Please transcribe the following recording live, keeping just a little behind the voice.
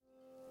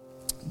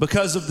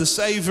Because of the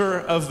savor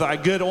of thy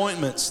good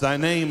ointments, thy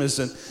name is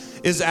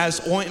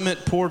as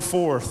ointment poured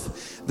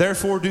forth.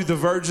 Therefore do the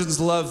virgins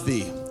love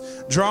thee.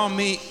 Draw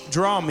me,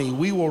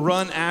 we will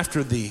run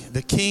after thee.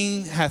 The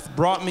King hath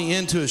brought me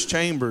into his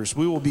chambers.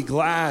 We will be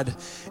glad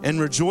and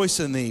rejoice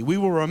in thee. We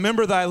will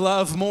remember thy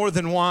love more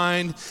than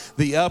wine.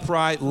 The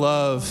upright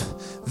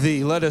love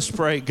thee. Let us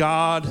pray.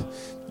 God,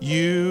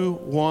 you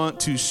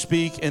want to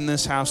speak in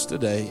this house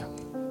today.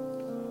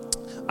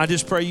 I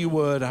just pray you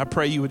would. I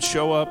pray you would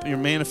show up in your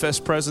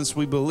manifest presence.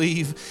 We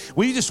believe.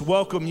 We just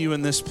welcome you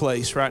in this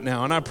place right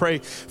now. And I pray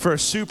for a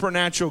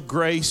supernatural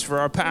grace for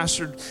our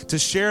pastor to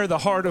share the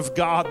heart of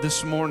God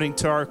this morning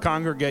to our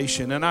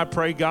congregation. And I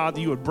pray, God, that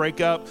you would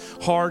break up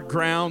hard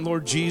ground,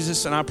 Lord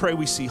Jesus. And I pray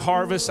we see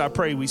harvest. I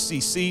pray we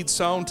see seed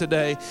sown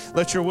today.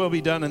 Let your will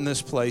be done in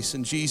this place.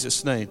 In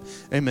Jesus' name,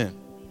 amen.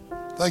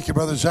 Thank you,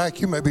 Brother Zach.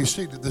 You may be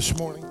seated this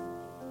morning.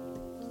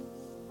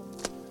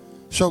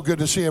 So good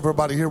to see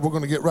everybody here. We're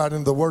going to get right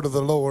into the Word of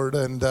the Lord.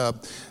 And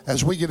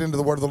as we get into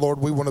the Word of the Lord,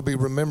 we want to be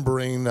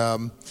remembering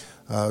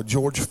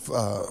George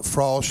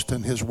Frost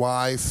and his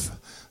wife,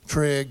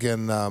 Trigg,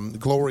 and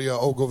Gloria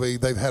Ogilvie.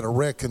 They've had a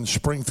wreck in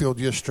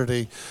Springfield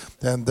yesterday,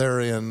 and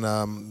they're in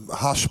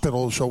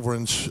hospitals over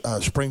in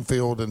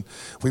Springfield. And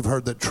we've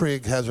heard that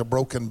Trigg has a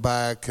broken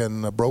back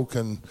and a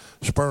broken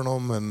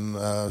sternum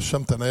and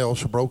something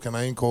else, a broken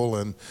ankle,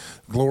 and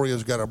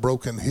Gloria's got a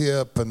broken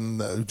hip,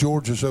 and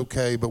George is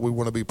okay, but we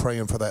want to be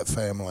praying for that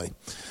family.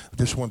 I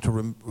just want to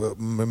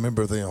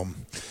remember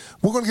them.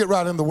 We're going to get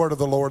right into the Word of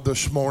the Lord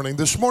this morning.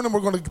 This morning we're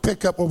going to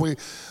pick up where we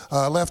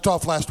left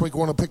off last week. We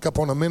want to pick up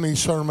on a mini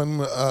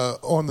sermon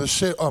on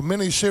the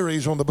mini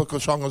series on the book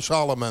of Song of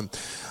Solomon.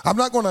 I'm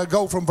not going to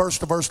go from verse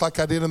to verse like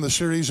I did in the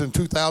series in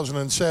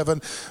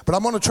 2007, but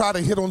I'm going to try to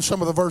hit on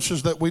some of the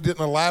verses that we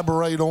didn't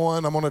elaborate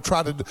on. I'm going to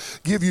try to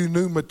give you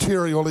new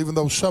material, even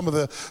though some of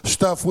the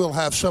stuff will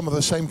have some of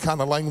the same kind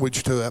of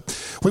language to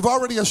it. We've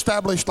already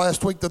established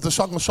last week that the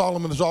Song of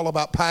Solomon is all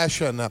about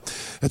passion.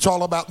 It's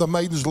all about the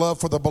maiden's love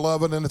for the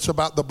beloved, and it's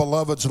about the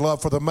beloved's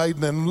love for the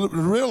maiden. And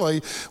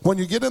really, when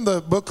you get in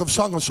the book of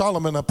Song of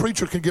Solomon, a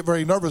preacher can get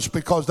very nervous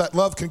because that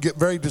love can get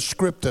very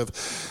descriptive.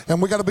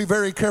 And we got to be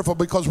very careful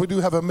because we do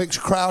have a mixed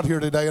crowd here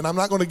today. And I'm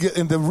not going to get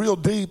into real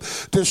deep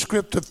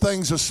descriptive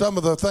things of some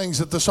of the things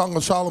that the Song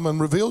of Solomon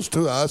reveals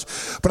to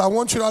us. But I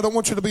don't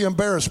want you to be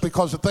embarrassed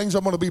because the things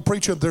I'm going to be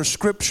preaching, they're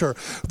scripture,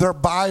 they're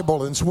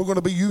Bible. And so we're going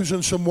to be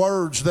using some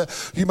words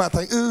that you might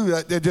think, ooh,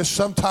 it just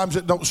sometimes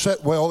it don't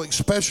sit well,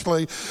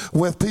 especially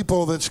with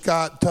people that's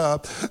got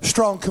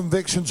strong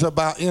convictions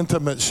about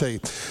intimacy.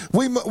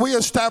 We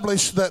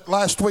established that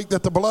last week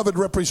that the beloved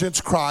represents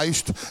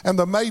Christ and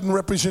the maiden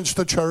represents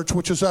the church,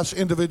 which is us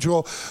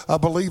individual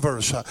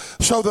believers.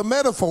 So the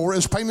metaphor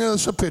is painting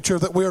us a picture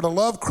that we are to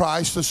love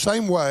Christ the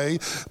same way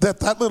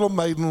that little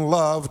maiden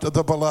loved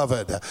the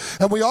beloved.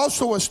 And we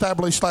also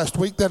established last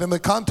week that in the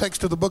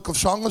context of the book of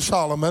Song of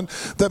Solomon,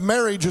 that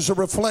marriage is a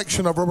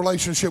reflection of a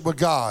relationship with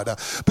God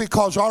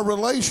because our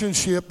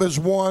relationship is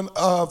one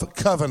of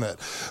covenant.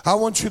 I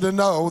want you to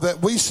know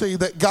that we see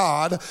that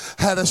God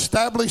had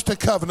established a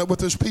covenant with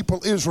his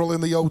people Israel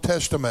in the Old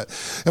Testament.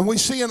 And we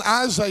see in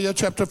Isaiah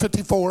chapter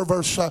 54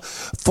 verse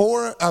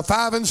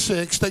 5 and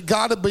 6 that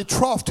God had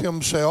betrothed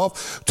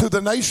himself to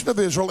the nation of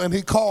Israel and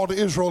he called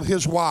Israel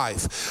his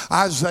wife.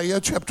 Isaiah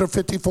chapter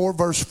 54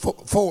 verse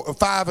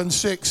 5 and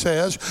 6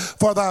 says,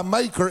 "For thy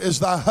maker is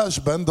thy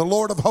husband, the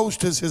Lord of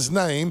hosts is his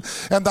name,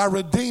 and thy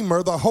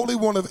Redeemer, the Holy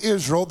One of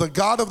Israel, the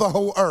God of the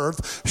whole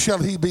earth, shall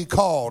he be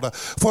called.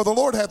 For the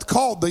Lord hath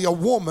called thee a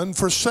woman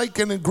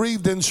forsaken and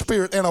grieved in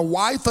spirit, and a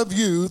wife of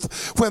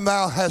youth when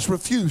thou hast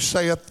refused,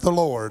 saith the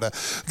Lord."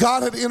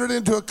 God had entered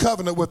into a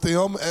covenant with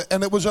them,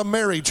 and it was a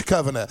marriage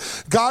covenant.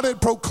 God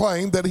had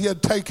proclaimed that he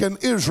had taken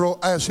Israel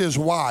as his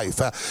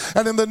wife.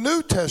 And in the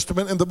New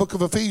Testament, in the book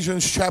of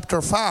Ephesians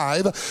chapter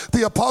 5,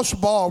 the Apostle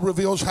Paul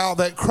reveals how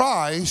that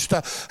Christ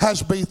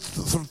has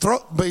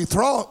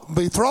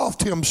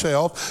betrothed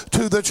himself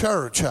to the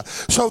church.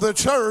 So the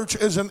church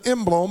is an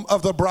emblem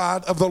of the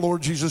bride of the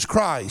Lord Jesus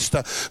Christ.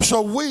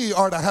 So we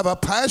are to have a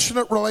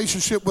passionate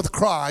relationship with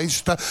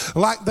Christ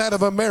like that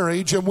of a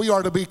marriage, and we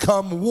are to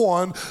become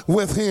one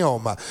with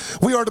him.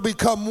 We are to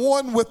become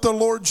one with the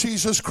Lord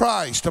Jesus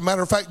Christ. As a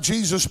matter of fact,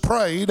 Jesus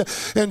prayed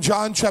in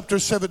John chapter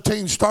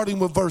 17, starting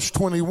with verse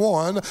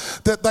 21,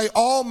 that they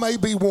all may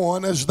be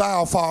one as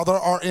thou, Father,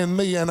 art in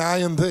me and I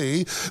in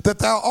thee, that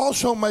thou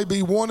also may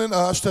be one in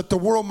us, that the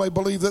world may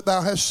believe that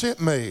thou hast sent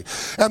me.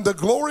 And the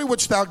glory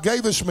which thou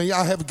gavest me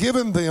I have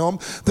given them,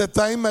 that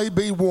they may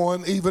be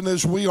one even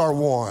as we are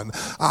one.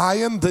 I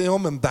and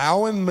them and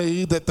thou and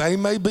me, that they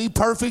may be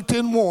perfect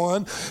in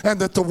one, and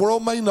that the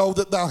world may know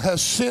that thou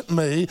hast sent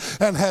me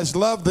and hast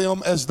loved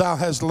them as thou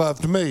hast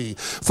loved me.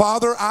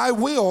 Father, I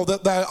will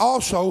that thou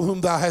also,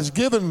 whom thou hast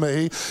given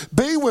me,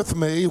 be with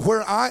me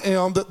where I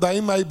am, that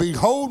they may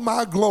behold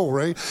my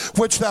glory,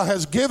 which thou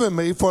hast given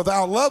me, for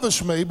thou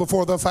lovest me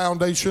before the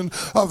foundation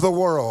of the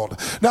world.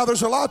 Now,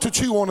 there's a lot to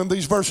chew on in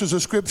these verses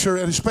of Scripture,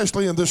 and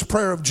especially in this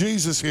prayer of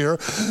Jesus here,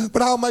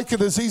 but I'll make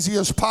it as easy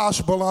as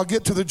possible. I'll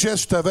get to the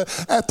gist of it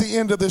at the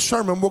end of this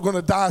sermon. we're going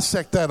to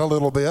dissect that a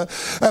little bit.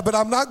 But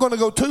I'm not going to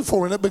go too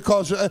far in it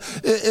because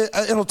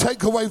it'll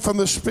take away from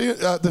the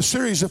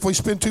series if we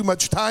spend too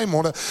much time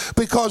on it,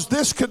 because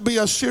this could be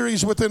a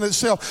series within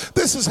itself.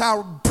 This is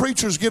how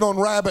preachers get on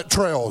rabbit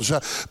trails,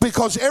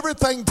 because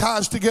everything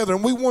ties together,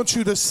 and we want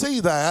you to see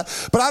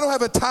that. But I don't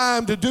have a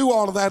time to do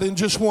all of that in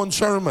just one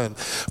sermon.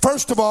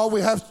 First of all,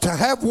 we have to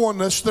have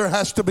oneness. There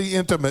has to be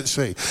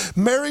intimacy.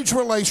 Marriage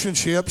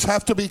relationships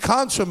have to be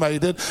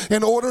consummated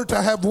in order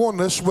to have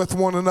oneness with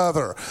one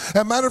another. As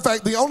a matter of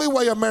fact, the only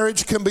way a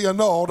marriage can be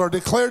annulled or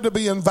declared to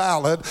be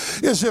invalid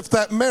is if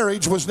that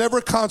marriage was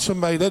never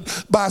consummated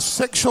by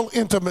sexual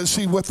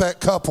intimacy with that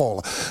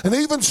couple. And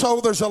even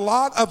so, there's a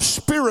lot of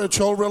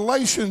spiritual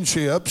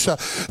relationships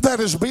that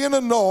is being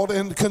annulled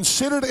and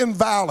considered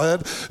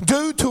invalid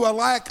due to a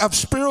lack of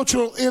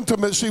spiritual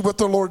intimacy with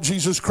the Lord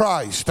Jesus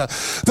Christ.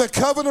 The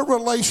covenant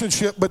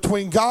relationship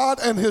between God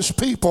and his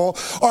people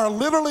are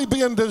literally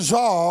being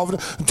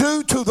dissolved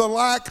due to the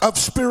lack of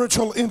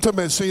spiritual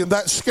intimacy, and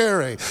that's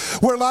scary.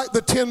 We're like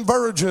the 10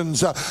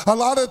 virgins. A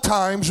lot of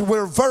times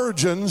we're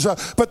virgins,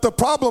 but the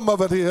problem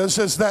of it is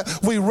that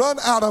we run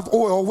out of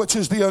oil, which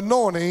is the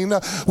anointing.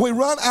 We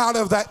run out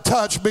of that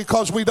touch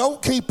because we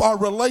don't keep our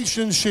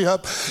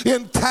relationship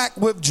intact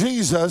with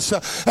Jesus,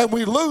 and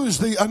we lose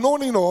the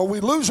anointing oil, we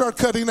lose our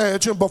cutting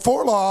edge, and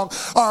before long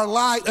our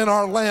light and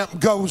our lamp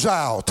goes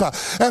out.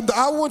 And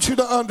I want you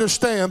to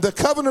understand the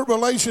covenant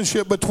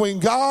relationship between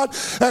God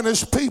and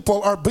his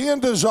people are being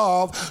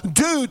dissolved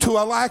due to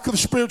a lack of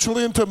spiritual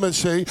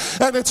intimacy.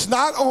 And it's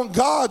not on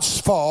God's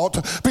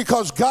fault,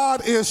 because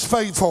God is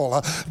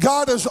faithful.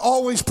 God is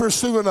always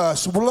pursuing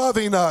us,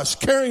 loving us,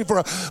 caring for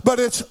us, but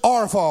it's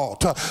our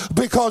fault,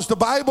 because the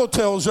Bible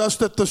tells us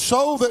that the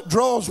soul that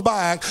draws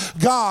back,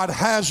 God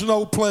has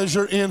no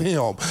pleasure in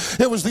him.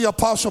 It was the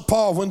Apostle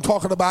Paul, when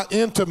talking about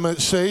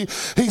intimacy,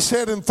 he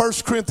said in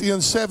 1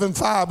 Corinthians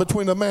 7:5,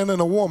 between a man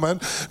and a woman,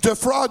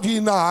 defraud ye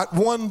not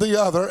one the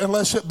other,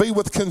 unless it be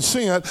with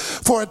consent,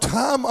 for a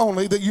time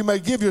only, that you may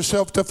give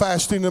yourself to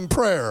fasting and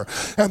prayer,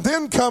 and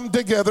then come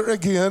together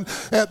again,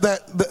 at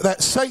that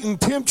Satan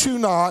tempt you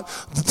not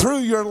through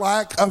your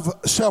lack of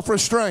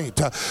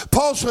self-restraint.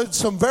 Paul said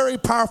some very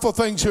powerful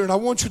things here, and I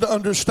want you to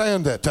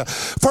understand it.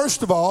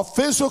 First of all,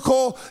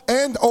 physical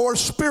and or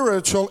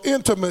spiritual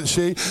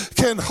intimacy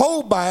can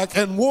hold back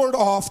and ward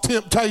off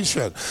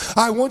temptation.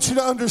 I want you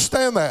to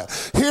understand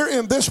that. Here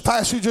in this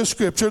passage of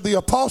Scripture, the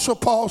Apostle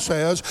Paul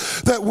says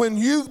that when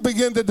you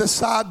begin to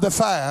decide to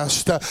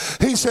fast,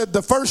 he said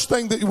the first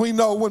thing that we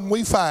know when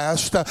we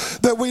fast,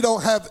 that we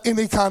don't have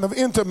any kind of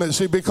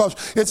intimacy, because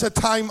it's a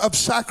time of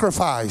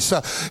sacrifice.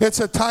 It's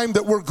a time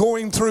that we're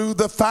going through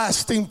the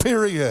fasting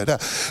period.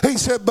 He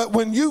said, but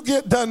when you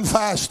get done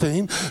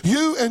fasting,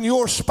 you and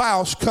your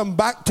spouse come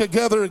back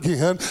together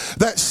again,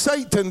 that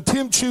Satan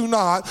tempts you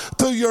not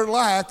through your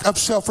lack of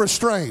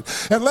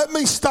self-restraint. And let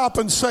me stop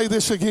and say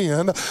this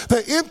again,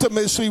 that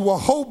intimacy will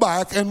hold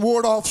back and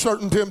ward off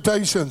certain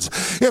temptations.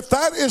 If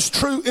that is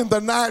true in the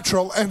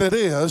natural, and it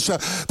is,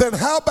 then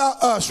how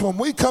about us when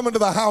we come into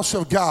the house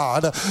of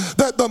God,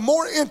 that the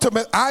more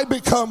intimate I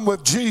become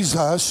with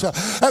Jesus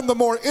and the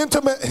more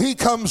intimate he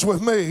comes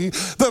with me,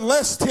 the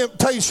less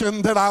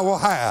temptation that I will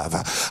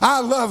have. I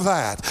love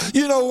that.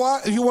 You know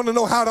what? You want to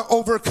know how to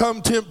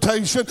overcome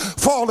temptation?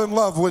 Fall in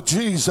love with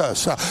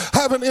Jesus.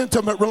 Have an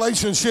intimate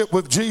relationship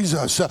with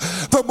Jesus.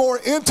 The more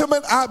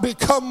intimate I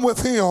become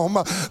with him,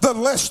 the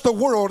less the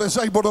world is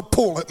able to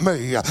pull at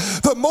me.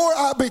 The more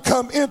I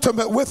become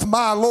intimate with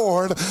my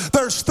Lord,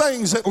 there's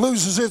things that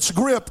loses its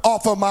grip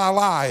off of my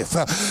life.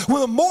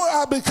 Well, the more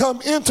I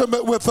become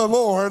intimate with the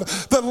Lord,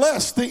 the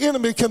less the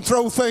enemy can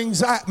throw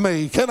things at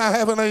me. Can I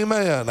have an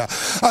amen?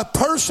 A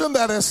person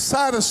that is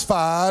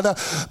satisfied,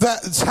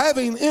 that's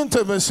having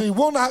intimacy,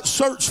 will not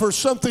search for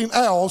something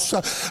else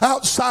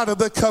outside of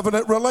the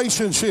covenant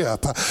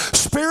relationship.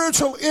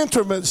 Spiritual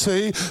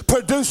intimacy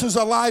produces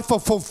a life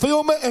of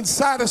fulfillment and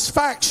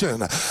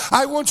satisfaction.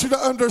 I want you to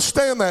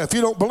understand that. If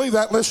you don't believe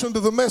that, listen to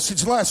the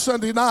message last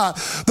Sunday night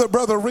that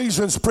Brother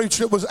Reasons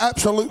preached. It was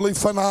absolutely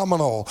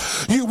phenomenal.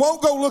 You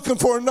won't go looking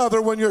for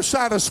another when you're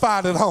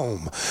satisfied at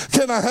home.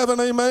 Can I have an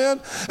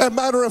amen? As a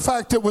matter of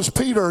fact, it was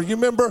Peter. You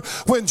remember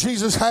when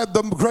Jesus had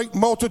the great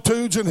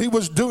multitudes and he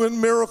was doing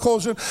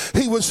miracles and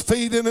he was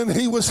feeding and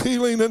he was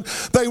healing, and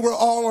they were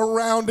all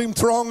around him,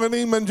 thronging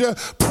him and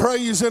just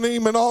praising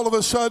him, and all of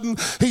a sudden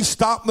he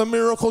stopped the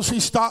miracles, he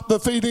stopped the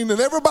feeding, and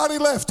everybody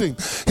left him.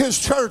 His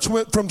church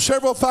went from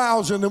several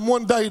thousand in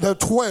one day to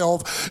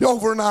 12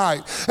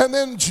 overnight. And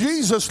then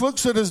Jesus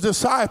looks at his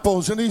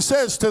disciples and he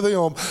says to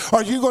them,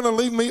 are you going to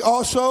leave me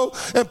also?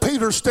 And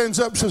Peter stands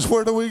up and says,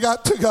 where do we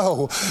got to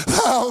go?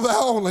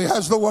 Thou only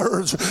has the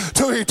words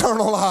to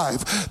eternal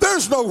life.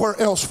 There's nowhere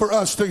else for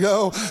us to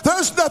go.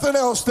 There's nothing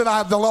else that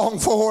I long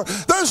for.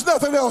 There's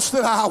nothing else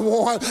that I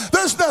want.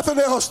 There's nothing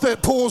else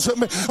that pulls at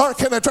me or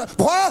can attract.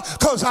 Why?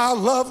 Because I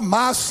love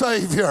my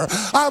Savior.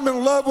 I'm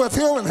in love with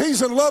him and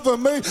he's in love with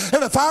me.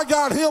 And if I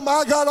got him,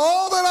 I got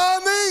all that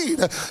I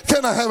need.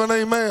 Can I have an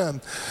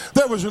amen?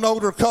 There was an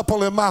older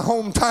couple in my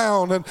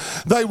hometown, and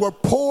they were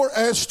poor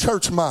as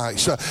church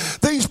mice.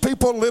 These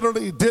people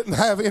literally really didn't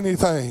have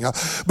anything,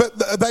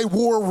 but they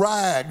wore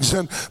rags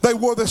and they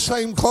wore the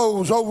same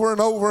clothes over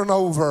and over and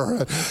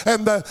over.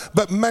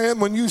 But man,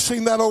 when you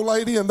seen that old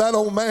lady and that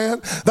old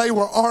man, they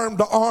were arm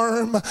to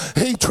arm.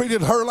 He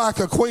treated her like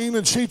a queen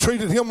and she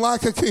treated him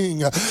like a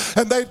king.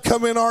 And they'd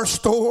come in our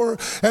store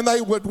and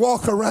they would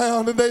walk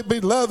around and they'd be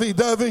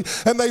lovey-dovey,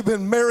 and they've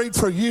been married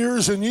for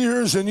years and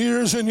years and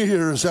years and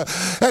years.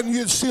 And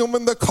you'd see them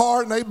in the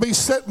car and they'd be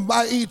sitting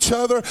by each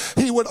other.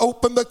 He would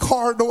open the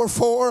car door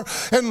for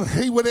her and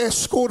he would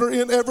escort her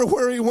in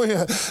everywhere he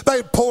went.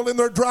 They'd pull in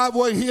their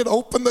driveway. He'd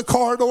open the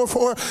car door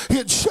for her.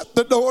 He'd shut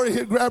the door.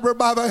 He'd grab her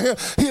by the hand.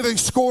 He'd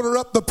escort her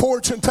up the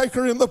porch and take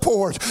her in the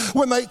porch.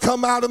 When they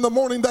come out in the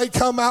morning, they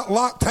come out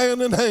locked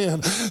hand in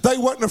hand. They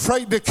wasn't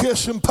afraid to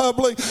kiss in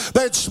public.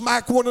 They'd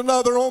smack one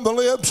another on the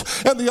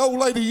lips. And the old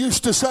lady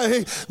used to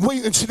say,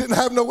 and she didn't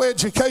have no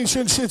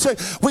education, she'd say,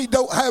 we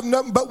don't have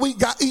nothing, but we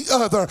got each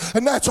other,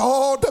 and that's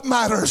all that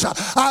matters.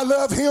 I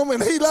love him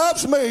and he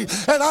loves me,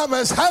 and I'm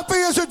as happy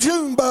as a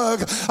June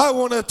bug. I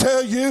want to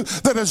tell you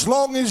that as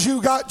long as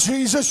you got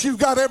Jesus, you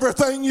got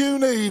everything you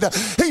need.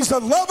 He's the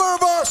lover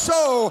of our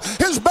soul.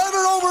 His banner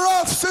over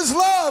us is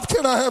love.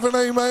 Can I have an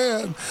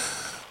amen?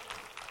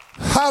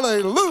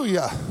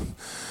 Hallelujah.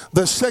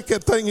 The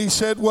second thing he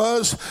said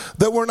was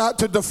that we're not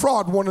to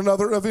defraud one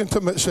another of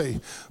intimacy.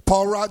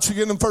 Paul writes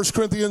again in 1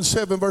 Corinthians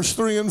 7, verse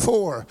 3 and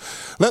 4.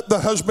 Let the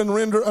husband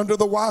render unto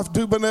the wife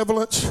due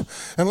benevolence,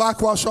 and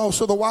likewise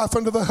also the wife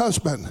unto the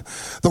husband.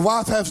 The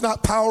wife has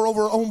not power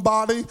over her own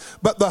body,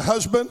 but the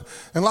husband.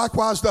 And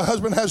likewise the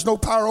husband has no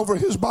power over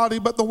his body,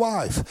 but the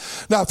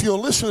wife. Now, if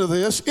you'll listen to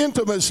this,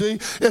 intimacy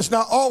is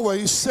not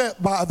always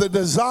set by the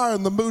desire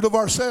and the mood of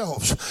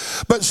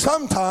ourselves, but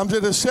sometimes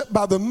it is set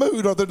by the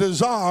mood or the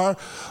desire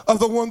of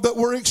the one that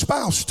we're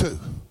espoused to.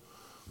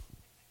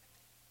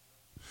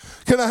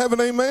 Can I have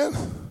an amen?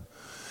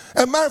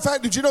 As a matter of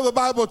fact, did you know the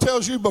Bible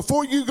tells you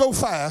before you go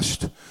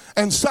fast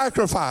and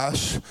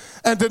sacrifice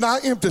and deny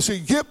intimacy,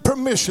 get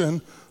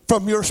permission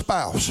from your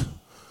spouse.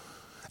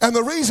 And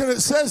the reason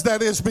it says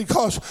that is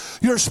because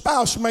your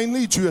spouse may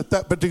need you at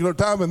that particular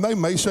time and they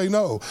may say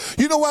no.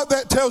 You know what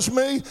that tells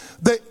me?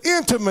 That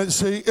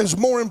intimacy is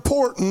more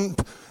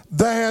important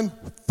than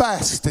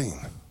fasting.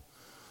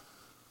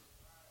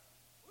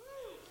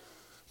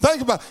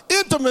 Think about it.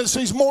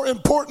 Intimacy is more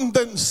important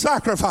than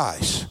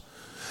sacrifice.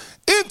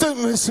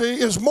 Intimacy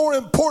is more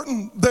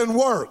important than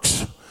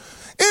works.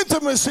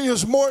 Intimacy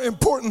is more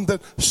important than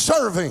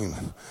serving.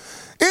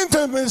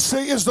 Intimacy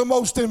is the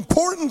most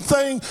important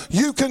thing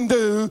you can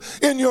do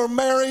in your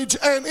marriage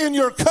and in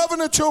your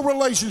covenantal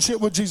relationship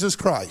with Jesus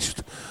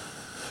Christ.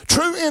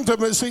 True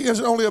intimacy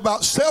isn't only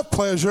about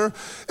self-pleasure,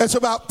 it's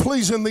about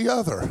pleasing the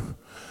other.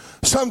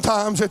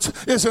 Sometimes it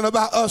isn't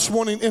about us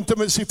wanting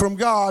intimacy from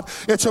God.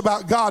 It's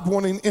about God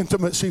wanting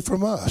intimacy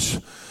from us.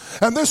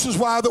 And this is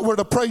why that we're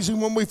to praise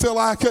him when we feel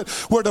like it.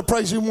 We're to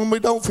praise him when we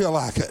don't feel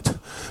like it.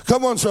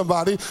 Come on,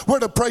 somebody. We're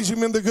to praise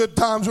him in the good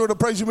times. We're to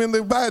praise him in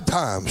the bad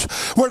times.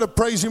 We're to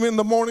praise him in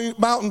the morning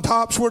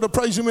mountaintops. We're to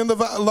praise him in the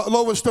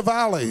lowest of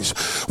valleys.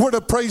 We're to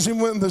praise him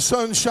when the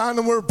sun's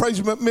shining. We're to praise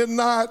him at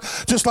midnight,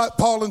 just like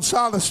Paul and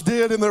Silas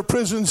did in their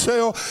prison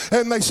cell.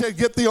 And they said,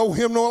 get the old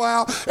hymnal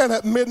out. And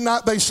at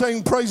midnight they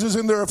sang praises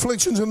in their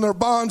afflictions and their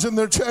bonds and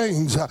their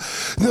chains.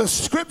 The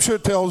scripture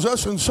tells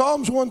us in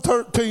Psalms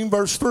 113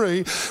 verse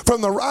 3, from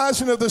the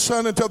rising of the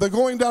sun until the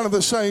going down of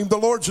the same, the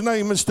Lord's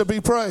name is to be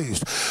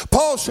praised.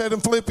 Paul said in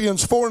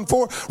Philippians 4 and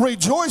 4,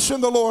 rejoice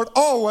in the Lord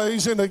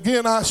always, and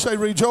again I say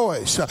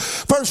rejoice.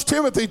 1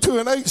 Timothy 2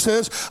 and 8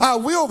 says, I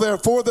will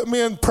therefore that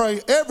men pray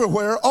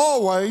everywhere,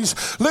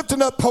 always,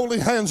 lifting up holy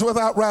hands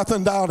without wrath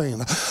and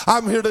doubting.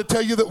 I'm here to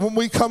tell you that when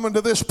we come into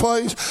this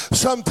place,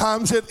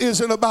 sometimes it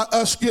isn't about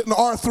us getting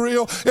our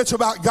thrill, it's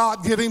about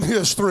God getting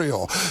his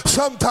thrill.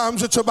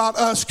 Sometimes it's about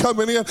us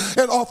coming in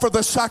and offer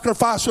the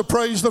sacrifice of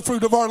praise, the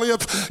fruit of our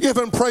lips,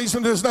 even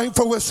praising his name,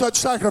 for with such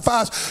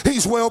sacrifice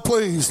he's well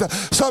pleased.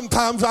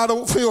 Sometimes I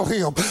don't feel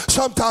him.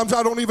 Sometimes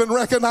I don't even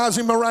recognize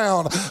him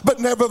around. But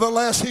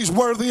nevertheless, he's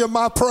worthy of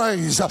my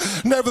praise.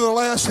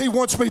 Nevertheless, he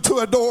wants me to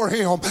adore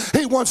him.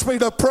 He wants me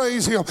to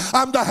praise him.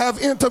 I'm to have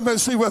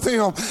intimacy with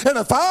him. And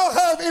if I'll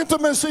have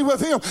intimacy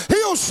with him,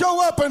 he'll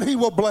show up and he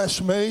will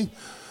bless me.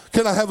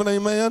 Can I have an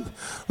amen?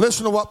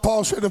 Listen to what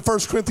Paul said in 1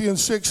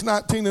 Corinthians 6,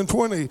 19 and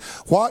 20.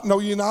 What? Know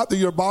ye not that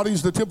your body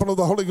is the temple of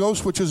the Holy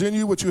Ghost, which is in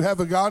you, which you have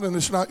of God, and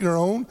it's not your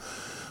own?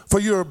 For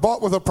you are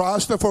bought with a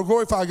price, therefore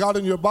glorify God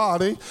in your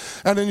body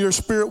and in your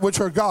spirit, which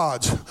are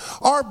God's.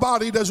 Our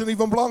body doesn't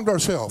even belong to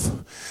ourselves.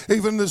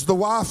 Even as the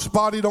wife's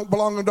body don't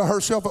belong unto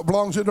herself, it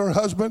belongs to her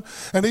husband.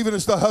 And even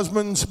as the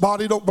husband's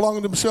body don't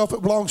belong to himself,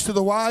 it belongs to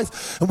the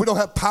wife. And we don't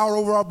have power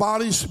over our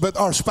bodies, but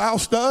our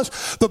spouse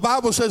does. The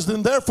Bible says,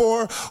 then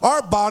therefore,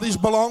 our bodies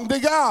belong to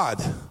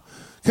God.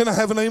 Can I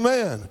have an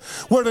amen?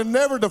 We're to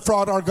never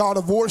defraud our God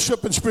of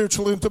worship and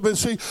spiritual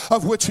intimacy,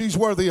 of which he's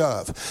worthy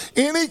of.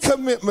 Any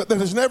commitment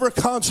that is never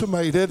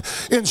consummated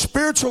in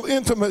spiritual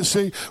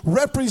intimacy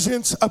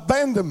represents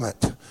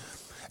abandonment.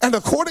 And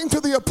according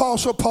to the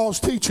Apostle Paul's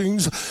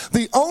teachings,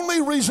 the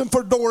only reason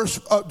for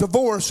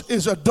divorce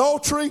is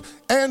adultery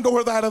and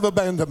or that of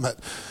abandonment.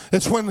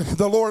 It's when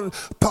the Lord,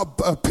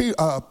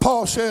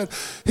 Paul said,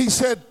 he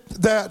said,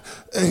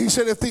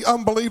 if the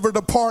unbeliever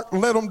depart,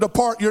 let him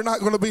depart. You're not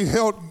going to be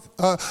held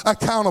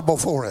accountable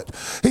for it.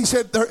 He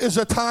said there is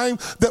a time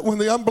that when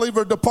the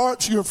unbeliever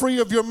departs, you're free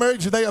of your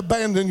marriage, they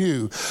abandon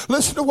you.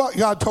 Listen to what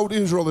God told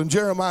Israel in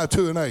Jeremiah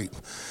 2:8.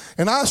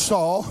 And I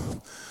saw,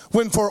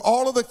 when for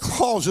all of the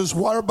causes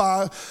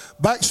whereby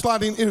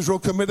backsliding Israel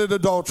committed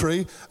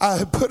adultery, I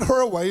had put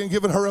her away and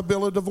given her a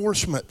bill of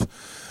divorcement.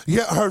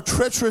 Yet her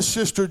treacherous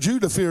sister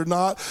Judah feared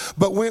not,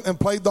 but went and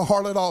played the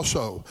harlot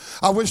also.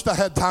 I wished I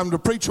had time to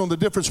preach on the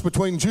difference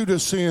between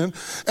Judah's sin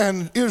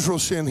and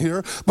Israel's sin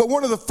here. But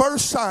one of the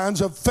first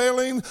signs of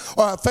failing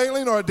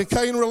or a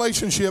decaying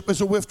relationship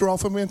is a withdrawal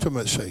from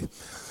intimacy.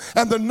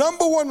 And the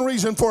number one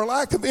reason for a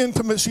lack of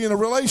intimacy in a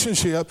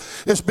relationship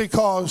is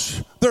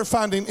because they're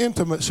finding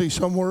intimacy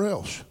somewhere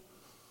else.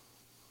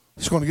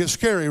 It's going to get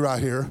scary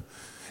right here.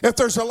 If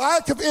there's a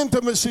lack of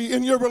intimacy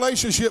in your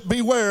relationship,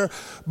 beware,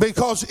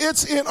 because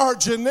it's in our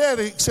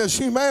genetics as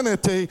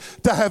humanity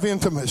to have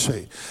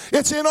intimacy.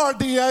 It's in our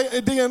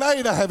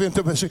DNA to have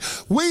intimacy.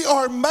 We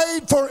are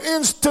made for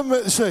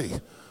intimacy.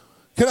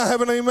 Can I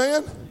have an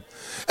amen?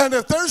 And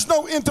if there's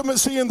no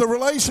intimacy in the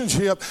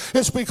relationship,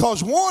 it's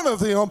because one of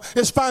them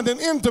is finding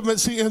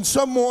intimacy in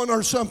someone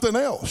or something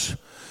else.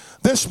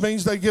 This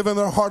means they've given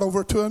their heart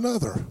over to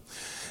another.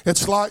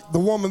 It's like the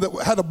woman that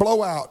had a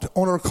blowout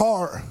on her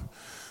car.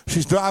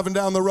 She's driving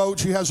down the road,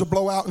 she has a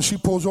blowout, and she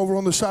pulls over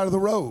on the side of the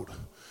road.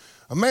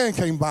 A man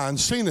came by and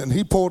seen it, and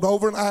he pulled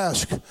over and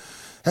asked,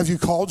 have you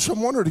called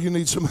someone or do you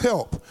need some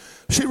help?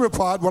 She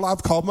replied, well,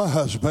 I've called my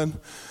husband,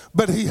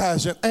 but he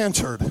hasn't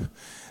answered.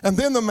 And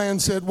then the man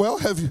said, well,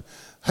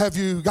 have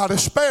you got a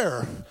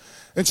spare?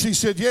 And she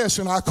said, yes,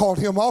 and I called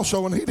him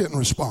also, and he didn't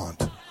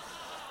respond.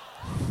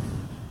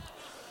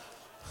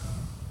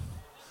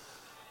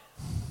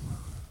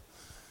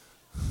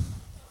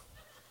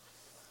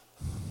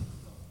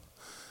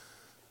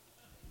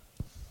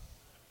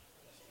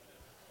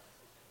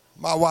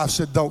 My wife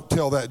said, don't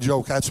tell that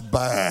joke. That's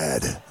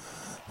bad.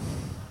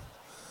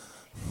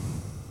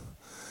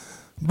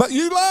 But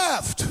you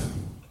laughed.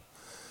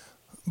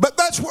 But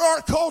that's where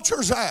our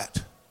culture's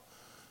at.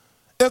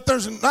 If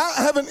there's not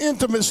having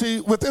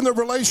intimacy within the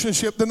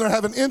relationship, then they're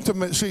having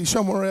intimacy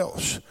somewhere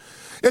else.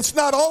 It's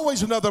not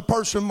always another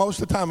person. Most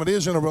of the time it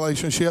is in a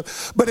relationship,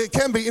 but it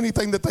can be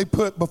anything that they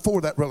put before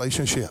that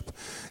relationship.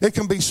 It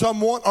can be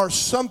someone or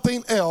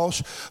something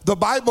else. The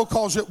Bible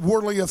calls it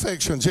worldly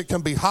affections. It can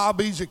be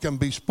hobbies, it can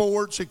be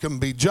sports, it can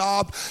be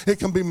jobs, it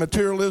can be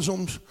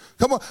materialisms.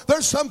 Come on,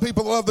 there's some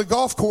people that love the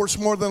golf course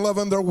more than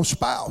loving their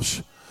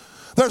spouse.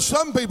 There's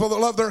some people that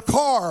love their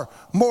car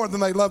more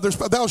than they love their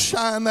spouse. They'll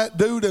shine that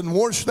dude and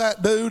wash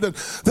that dude, and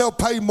they'll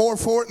pay more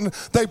for it, and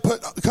they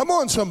put, come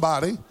on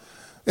somebody.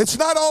 It's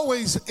not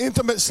always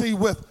intimacy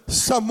with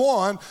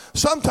someone.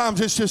 Sometimes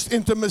it's just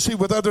intimacy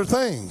with other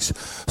things.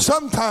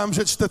 Sometimes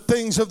it's the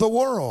things of the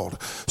world.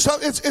 So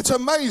it's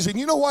amazing.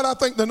 You know what I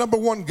think the number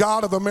one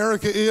god of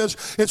America is?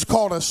 It's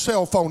called a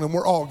cell phone, and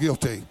we're all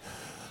guilty.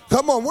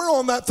 Come on, we're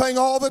on that thing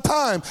all the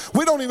time.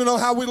 We don't even know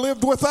how we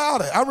lived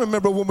without it. I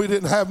remember when we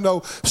didn't have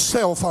no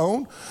cell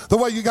phone. The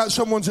way you got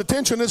someone's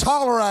attention is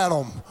holler at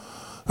them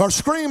or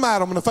scream at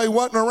them. And if they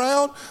wasn't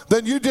around,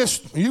 then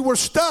you were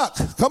stuck.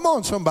 Come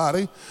on,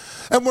 somebody.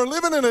 And we're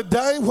living in a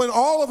day when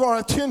all of our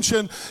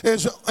attention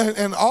is,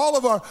 and all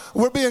of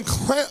we're being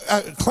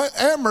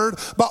hammered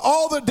by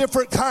all the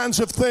different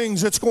kinds of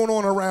things that's going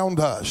on around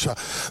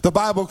us. The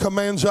Bible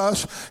commands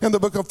us in the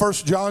book of 1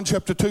 John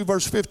chapter 2,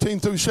 verse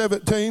 15 through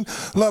 17,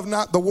 love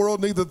not the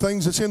world, neither the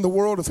things that's in the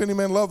world. If any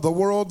man love the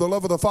world, the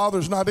love of the Father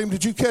is not in him.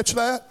 Did you catch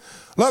that?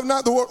 Love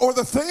not the world or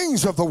the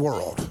things of the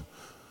world.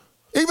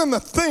 Even the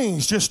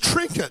things, just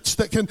trinkets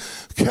that can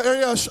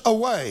carry us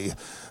away.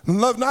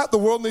 Love not the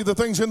world, neither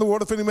things in the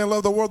world. If any man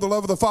love the world, the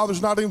love of the Father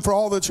is not in him. For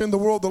all that's in the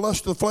world, the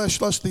lust of the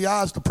flesh, lust of the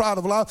eyes, the pride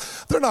of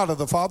life, they're not of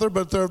the Father,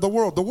 but they're of the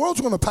world. The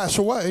world's going to pass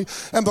away,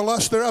 and the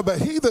lust thereof.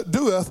 But he that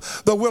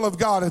doeth the will of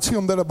God, it's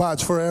him that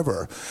abides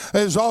forever.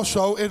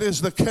 It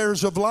is the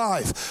cares of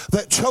life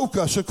that choke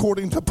us,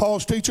 according to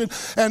Paul's teaching,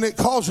 and it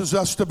causes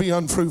us to be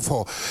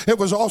unfruitful. It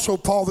was also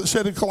Paul that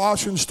said in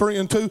Colossians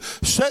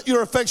 3:2, set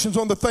your affections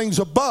on the things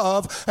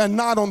above and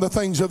not on the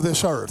things of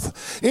this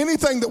earth.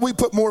 Anything that we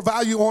put more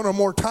value on or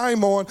more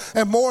time on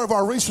and more of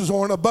our resources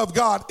on above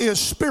God is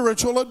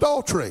spiritual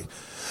adultery.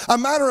 A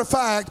matter of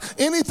fact,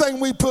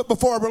 anything we put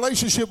before our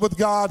relationship with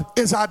God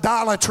is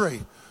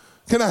idolatry.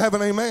 Can I have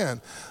an amen?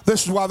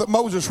 This is why that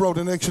Moses wrote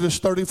in Exodus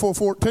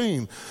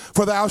 34:14,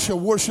 for thou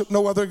shalt worship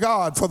no other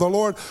God, for the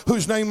Lord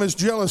whose name is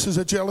jealous is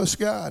a jealous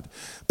God.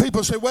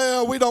 People say,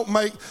 well, we don't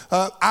make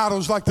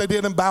idols like they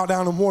did and bow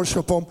down and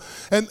worship them.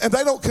 And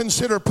they don't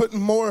consider putting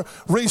more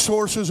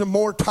resources and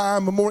more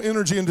time and more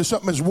energy into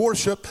something as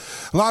worship.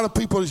 A lot of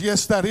people say,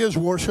 yes, that is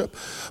worship.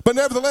 But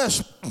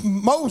nevertheless,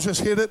 Moses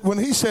hit it when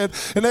he said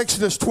in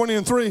Exodus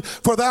 20:3,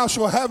 for thou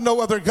shalt have no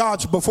other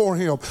gods before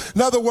him.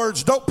 In other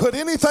words, don't put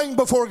anything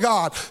before God.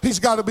 God, he's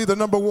got to be the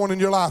number one in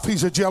your life.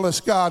 He's a jealous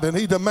God, and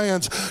he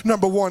demands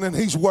number one, and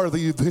he's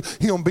worthy of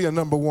him being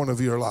number one of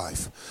your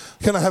life.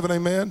 Can I have an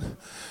amen?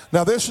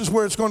 Now, this is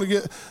where it's going to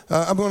get,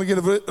 I'm going to get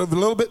a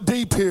little bit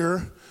deep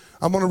here.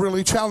 I'm going to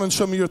really challenge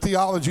some of your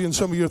theology and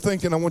some of your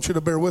thinking. I want you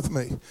to bear with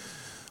me.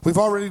 We've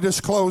already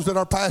disclosed that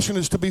our passion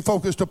is to be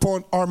focused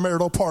upon our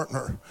marital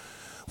partner,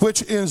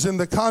 which is in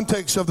the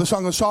context of the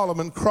Song of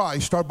Solomon,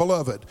 Christ, our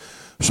beloved.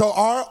 So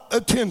our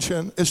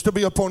attention is to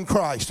be upon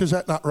Christ. Is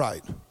that not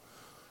right?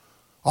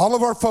 All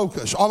of our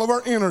focus, all of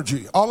our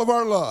energy, all of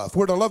our love.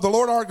 We're to love the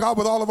Lord our God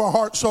with all of our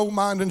heart, soul,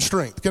 mind, and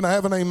strength. Can I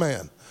have an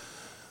amen?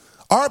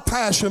 Our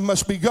passion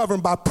must be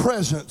governed by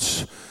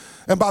presence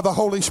and by the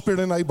Holy Spirit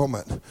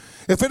enablement.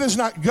 If it is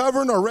not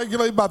governed or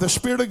regulated by the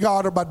Spirit of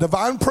God or by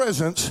divine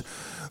presence,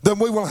 then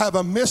we will have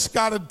a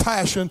misguided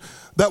passion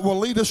that will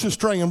lead us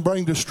astray and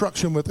bring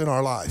destruction within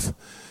our life.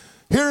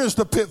 Here is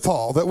the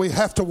pitfall that we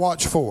have to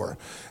watch for.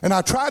 And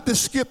I tried to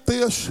skip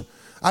this.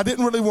 I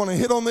didn't really want to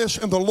hit on this,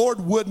 and the Lord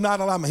would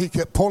not allow me. He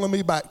kept pulling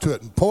me back to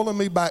it and pulling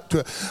me back to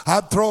it.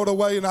 I'd throw it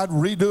away and I'd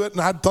redo it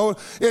and I'd throw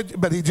it,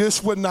 but he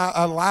just would not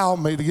allow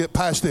me to get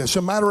past this. As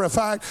a matter of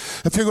fact,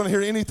 if you're going to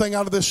hear anything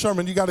out of this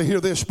sermon, you got to hear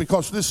this,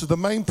 because this is the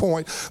main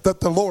point that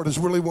the Lord is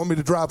really wanting me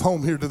to drive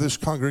home here to this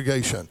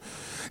congregation.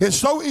 It's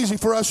so easy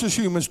for us as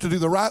humans to do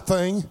the right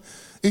thing,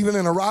 even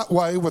in a right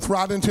way, with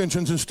right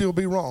intentions, and still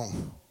be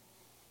wrong.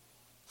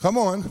 Come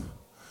on.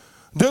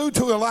 Due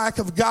to a lack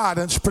of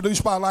guidance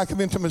produced by a lack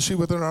of intimacy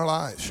within our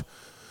lives.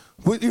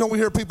 We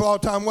hear people all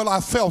the time, well,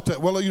 I felt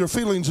it. Well, your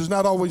feelings is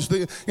not always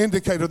the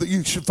indicator that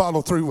you should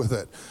follow through with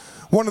it.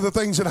 One of the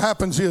things that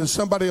happens is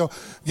somebody will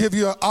give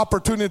you an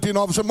opportunity and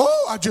all of a sudden,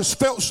 I just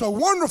felt so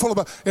wonderful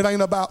about it. It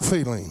ain't about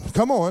feeling.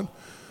 Come on.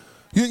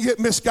 You can get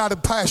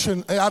misguided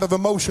passion out of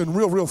emotion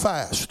real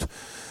fast.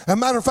 As a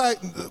matter of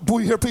fact,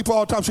 we hear people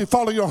all the time say,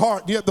 follow your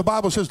heart. Yet the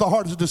Bible says the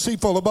heart is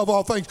deceitful above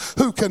all things.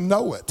 Who can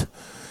know it?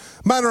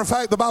 Matter of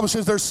fact, the Bible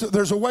says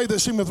there's a way that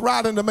seemeth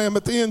right unto man,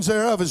 but the ends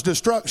thereof is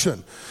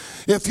destruction.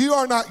 If you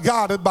are not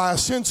guided by a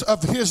sense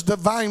of his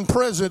divine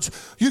presence,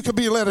 you could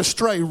be led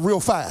astray real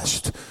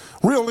fast,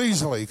 real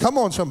easily. Come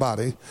on,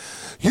 somebody.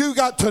 You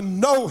got to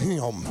know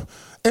him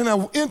in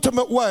an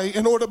intimate way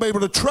in order to be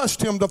able to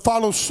trust him to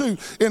follow suit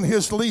in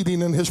his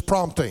leading and his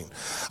prompting.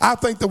 I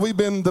think that we've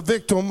been the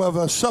victim of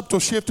a subtle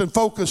shift in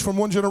focus from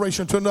one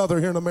generation to another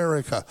here in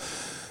America.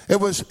 It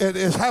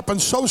has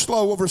happened so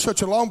slow over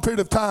such a long period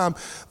of time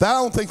that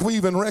I don't think we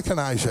even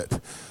recognize it.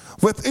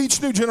 With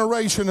each new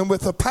generation and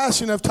with the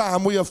passing of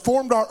time, we have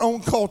formed our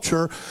own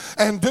culture,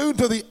 and due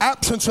to the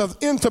absence of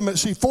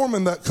intimacy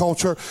forming that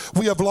culture,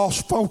 we have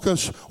lost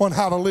focus on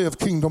how to live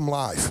kingdom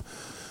life.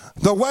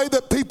 The way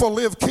that people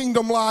lived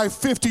kingdom life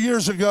 50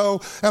 years ago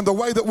and the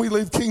way that we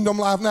live kingdom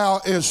life now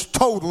is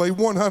totally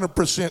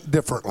 100%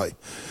 differently.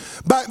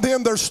 Back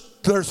then, their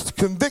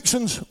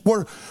convictions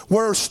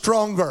were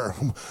stronger.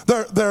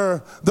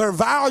 Their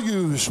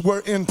values were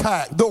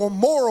intact. Their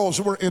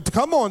morals were intact.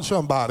 Come on,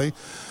 somebody.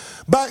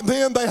 Back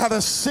then, they had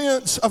a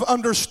sense of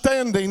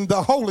understanding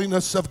the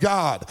holiness of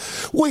God.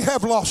 We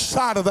have lost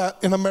sight of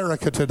that in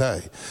America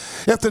today.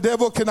 If the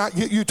devil cannot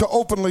get you to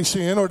openly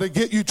sin or to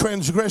get you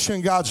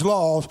transgressing God's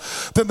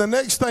laws, then the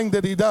next thing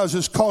that he does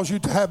is cause you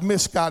to have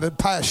misguided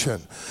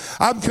passion.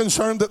 I'm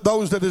concerned that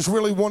those that is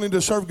really wanting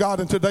to serve God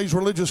in today's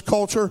religious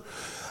culture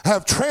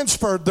have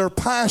transferred their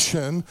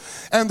passion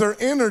and their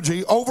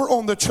energy over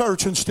on the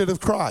church instead of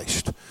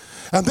Christ.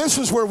 And this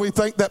is where we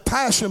think that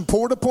passion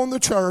poured upon the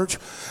church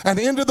and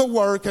into the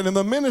work and in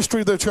the ministry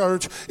of the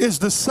church is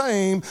the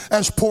same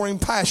as pouring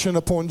passion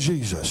upon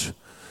Jesus.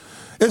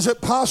 Is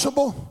it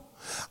possible?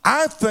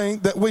 I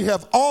think that we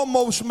have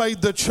almost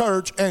made the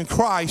church and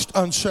Christ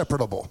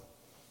inseparable.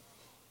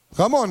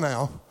 Come on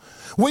now.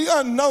 We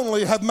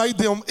unknowingly have made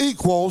them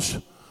equals,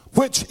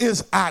 which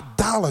is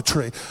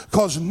idolatry,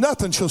 because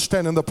nothing shall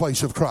stand in the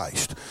place of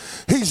Christ.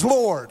 He's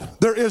Lord.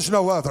 There is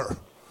no other.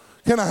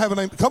 Can I have a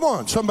name? Come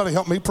on, somebody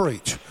help me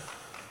preach.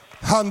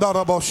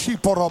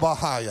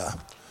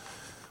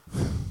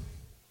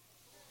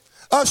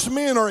 Us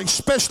men are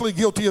especially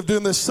guilty of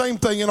doing the same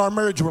thing in our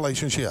marriage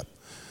relationship.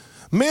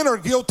 Men are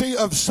guilty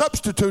of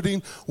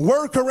substituting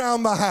work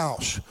around the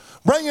house,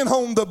 bringing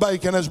home the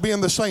bacon as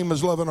being the same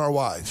as loving our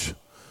wives.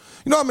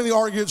 You know how many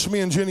arguments me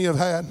and Jenny have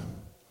had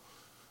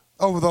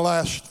over the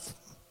last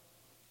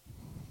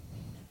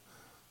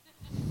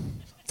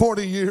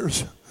 40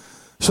 years?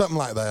 Something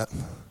like that.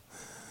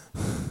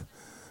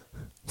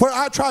 Where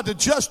I tried to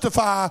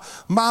justify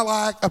my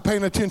lack of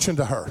paying attention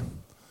to her.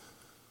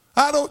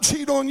 I don't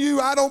cheat on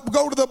you. I don't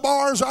go to the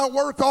bars. I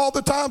work all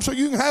the time so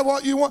you can have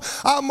what you want.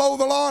 I mow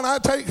the lawn. I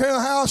take care of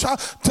the house.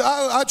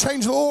 I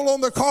change the oil on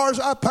the cars.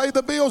 I pay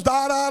the bills. Look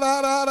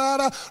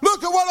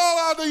at what all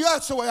I do.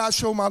 That's the way I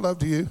show my love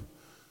to you.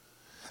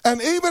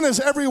 And even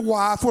as every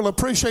wife will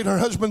appreciate her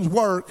husband's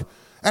work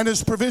and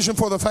his provision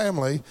for the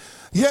family,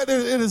 yet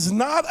it is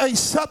not a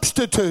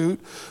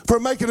substitute for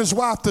making his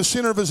wife the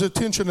center of his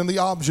attention and the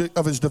object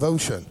of his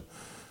devotion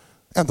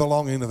and the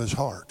longing of his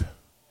heart.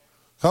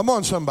 Come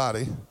on,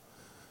 somebody.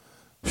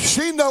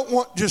 She don't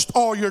want just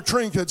all your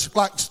trinkets,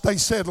 like they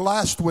said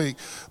last week.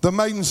 The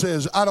maiden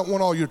says, I don't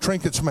want all your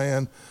trinkets,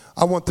 man.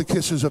 I want the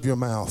kisses of your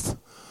mouth.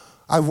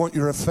 I want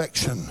your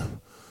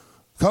affection.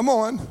 Come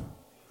on.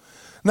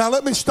 Now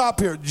let me stop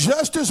here.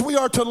 Just as we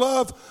are to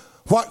love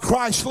what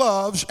Christ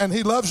loves, and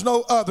he loves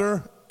no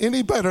other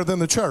any better than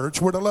the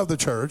church, we're to love the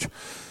church,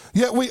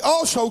 yet we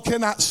also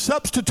cannot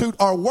substitute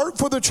our work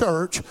for the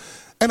church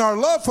and our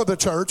love for the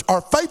church, our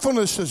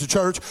faithfulness to the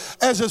church,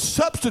 as a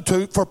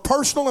substitute for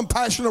personal and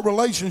passionate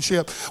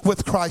relationship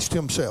with Christ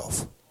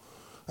himself.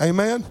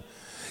 Amen?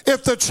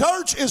 If the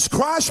church is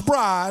Christ's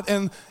bride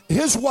and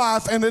his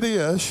wife, and it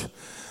is,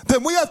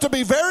 then we have to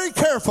be very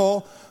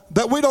careful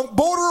that we don't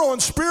border on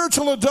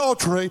spiritual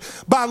adultery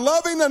by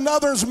loving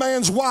another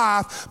man's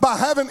wife, by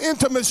having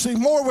intimacy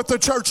more with the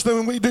church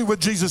than we do with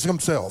Jesus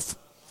himself.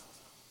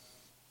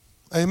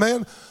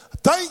 Amen?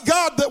 Thank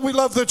God that we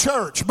love the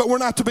church, but we're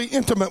not to be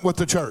intimate with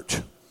the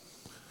church.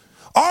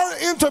 Our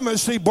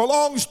intimacy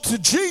belongs to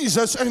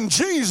Jesus and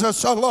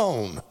Jesus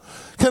alone.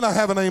 Can I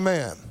have an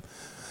amen?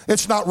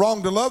 It's not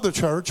wrong to love the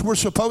church. We're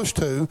supposed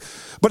to.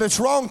 But it's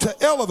wrong to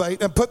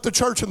elevate and put the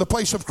church in the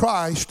place of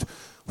Christ,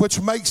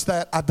 which makes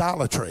that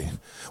idolatry.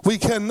 We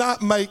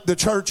cannot make the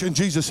church and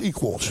Jesus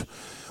equals.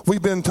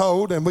 We've been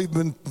told, and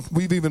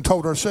we've even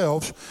told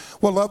ourselves,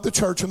 well, love the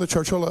church and the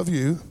church will love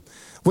you.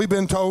 We've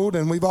been told,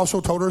 and we've also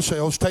told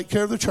ourselves, take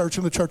care of the church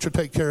and the church will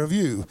take care of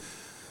you.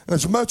 And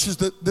as much as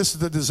this is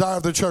the desire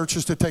of the church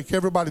is to take care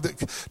of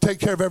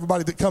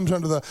everybody that comes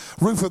under the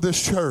roof of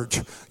this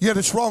church, yet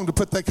it's wrong to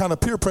put that kind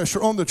of peer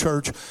pressure on the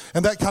church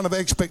and that kind of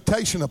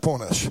expectation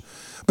upon us.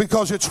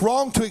 Because it's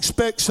wrong to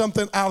expect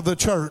something out of the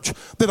church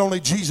that only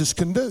Jesus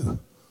can do.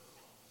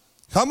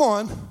 Come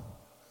on.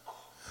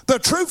 The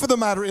truth of the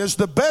matter is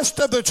the best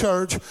of the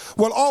church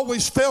will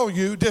always fail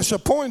you,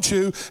 disappoint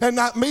you, and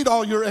not meet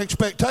all your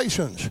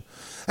expectations.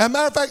 As a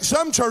matter of fact,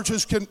 some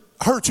churches can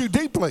hurt you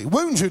deeply,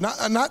 wound you.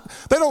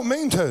 They don't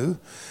mean to.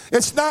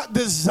 It's not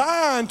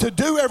designed to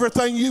do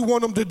everything you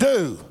want them to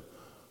do.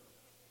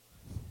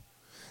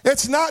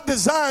 It's not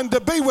designed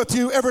to be with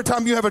you every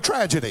time you have a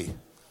tragedy.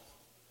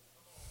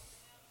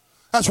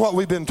 That's what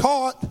we've been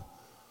taught.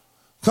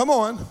 Come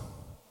on.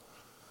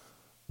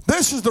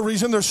 This is the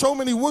reason there's so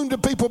many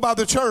wounded people by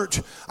the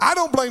church. I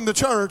don't blame the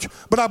church,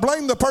 but I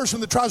blame the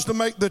person that tries to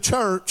make the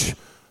church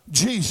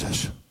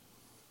Jesus.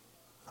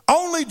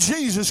 Only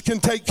Jesus can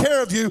take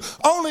care of you.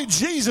 Only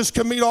Jesus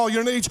can meet all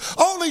your needs.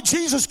 Only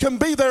Jesus can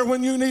be there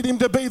when you need him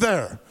to be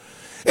there.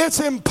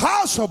 It's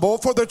impossible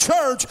for the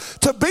church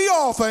to be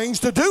all things,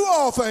 to do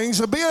all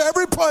things, to be at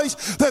every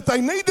place that they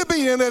need to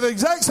be in at the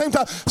exact same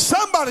time.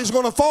 Somebody's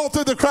going to fall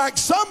through the cracks.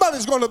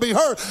 Somebody's going to be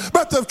hurt.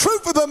 But the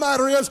truth of the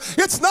matter is,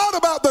 it's not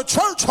about the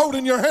church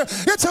holding your hand.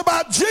 It's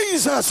about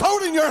Jesus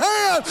holding your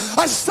hand,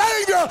 a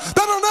Savior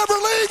that'll never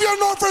leave you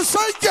nor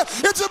forsake you.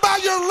 It's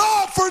about your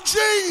love for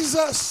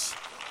Jesus.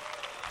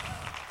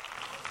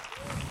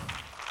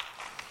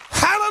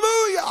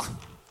 Hallelujah.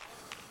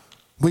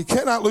 We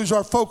cannot lose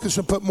our focus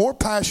and put more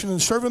passion in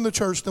serving the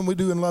church than we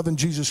do in loving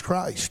Jesus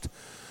Christ.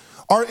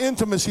 Our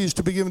intimacy is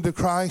to be given to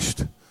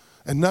Christ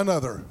and none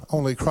other,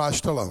 only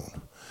Christ alone.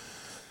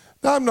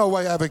 Now, I'm no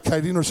way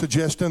advocating or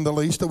suggesting in the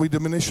least that we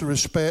diminish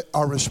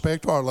our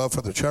respect or our love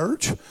for the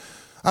church.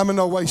 I'm in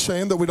no way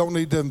saying that we don't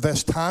need to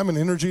invest time and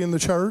energy in the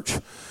church.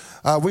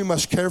 We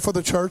must care for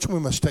the church. We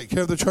must take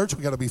care of the church.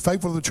 We got to be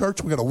faithful to the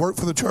church. We got to work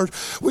for the church.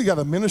 We got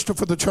to minister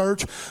for the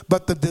church.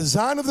 But the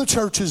design of the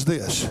church is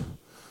this.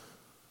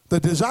 The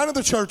design of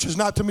the church is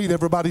not to meet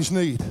everybody's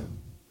need.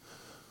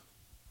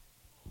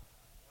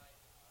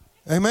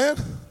 Amen?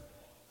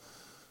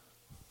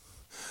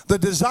 The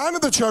design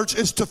of the church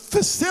is to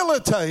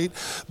facilitate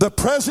the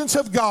presence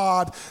of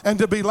God and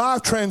to be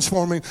life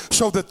transforming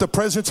so that the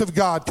presence of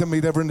God can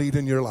meet every need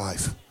in your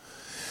life.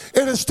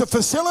 It is to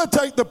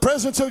facilitate the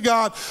presence of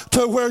God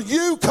to where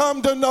you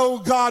come to know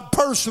God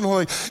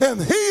personally.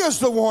 And he is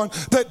the one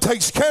that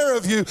takes care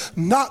of you,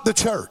 not the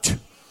church.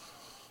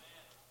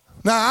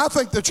 Now, I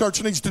think the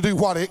church needs to do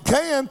what it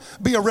can,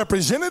 be a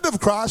representative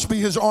of Christ, be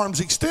his arms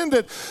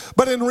extended.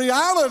 But in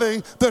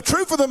reality, the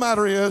truth of the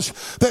matter is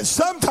that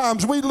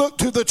sometimes we look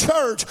to the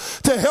church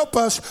to help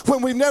us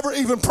when we never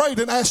even prayed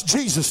and asked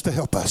Jesus to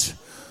help us.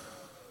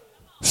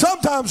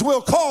 Sometimes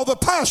we'll call the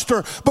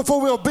pastor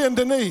before we'll bend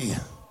a knee.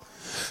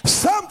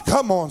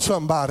 Come on,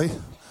 somebody.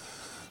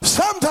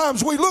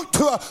 Sometimes we look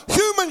to a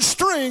human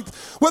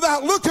strength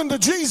without looking to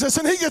Jesus,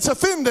 and he gets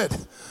offended.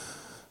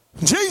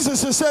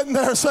 Jesus is sitting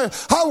there saying,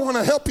 I want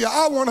to help you.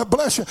 I want to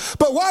bless you.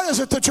 But why is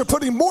it that you're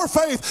putting more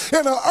faith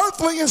in an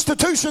earthly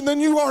institution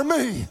than you are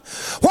me?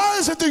 Why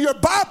is it that you're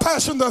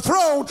bypassing the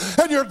throne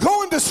and you're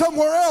going to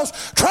somewhere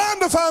else trying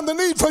to find the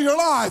need for your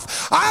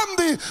life?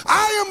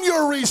 I am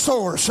your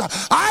resource.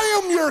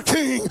 I am your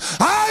king.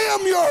 I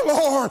am your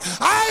Lord.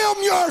 I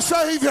am your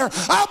Savior.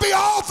 I'll be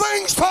all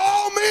things to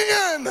all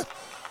men.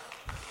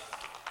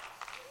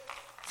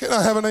 Can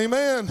I have an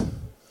amen?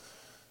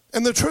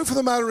 And the truth of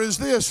the matter is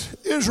this,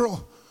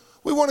 Israel,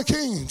 we want a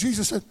king.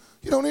 Jesus said,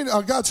 you don't need,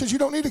 God says you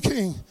don't need a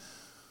king.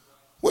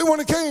 We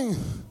want a king.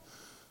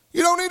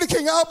 You don't need a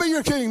king. I'll be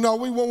your king. No,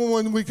 we want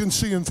one we can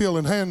see and feel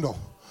and handle.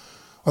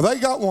 Well, they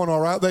got one,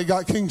 all right. They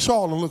got King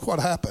Saul, and look what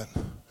happened.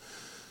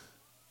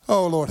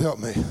 Oh, Lord, help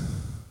me.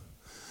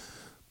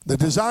 The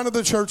design of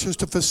the church is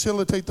to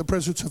facilitate the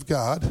presence of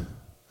God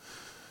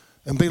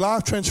and be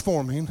life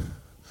transforming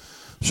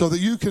so that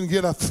you can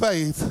get a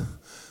faith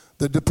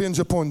that depends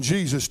upon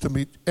Jesus to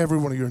meet every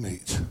one of your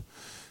needs.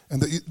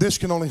 And that this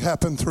can only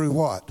happen through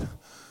what?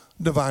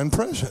 Divine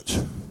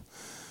presence.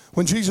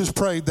 When Jesus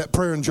prayed that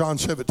prayer in John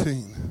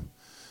 17,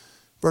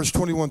 verse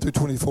 21 through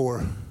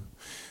 24,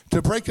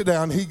 to break it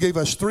down, he gave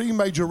us three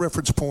major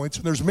reference points.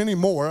 And there's many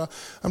more.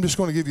 I'm just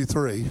going to give you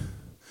three.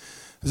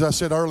 As I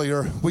said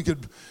earlier, we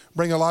could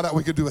bring a lot out.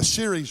 We could do a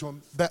series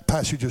on that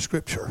passage of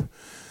Scripture.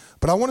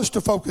 But I want us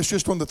to focus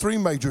just on the three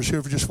majors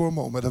here for just for a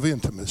moment of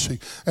intimacy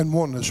and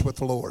oneness with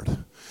the Lord.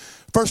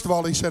 First of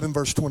all, he said in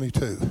verse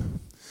 22,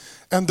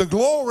 and the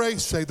glory,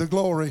 say the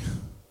glory,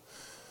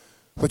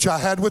 which I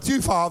had with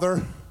you,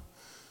 Father,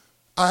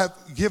 I have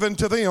given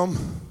to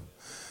them,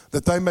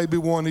 that they may be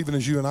one even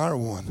as you and I are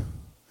one.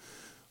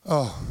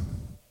 Oh,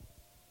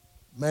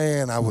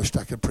 man, I wished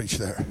I could preach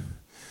there.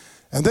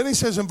 And then he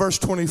says in verse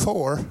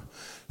 24,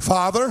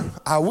 Father,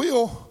 I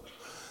will,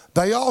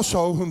 they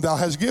also whom thou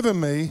hast given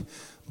me,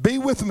 be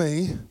with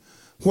me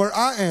where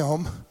I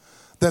am,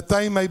 that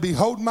they may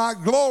behold my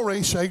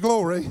glory, say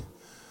glory,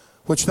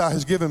 which thou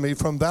hast given me,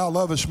 from thou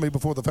lovest me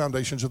before the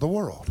foundations of the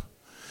world.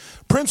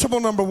 Principle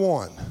number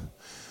one,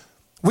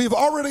 we've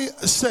already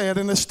said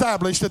and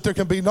established that there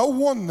can be no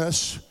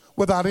oneness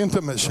without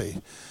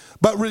intimacy.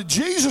 But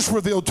Jesus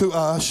revealed to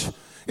us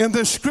in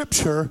this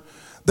scripture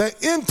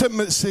that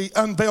intimacy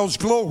unveils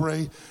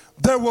glory.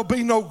 There will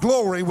be no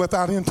glory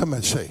without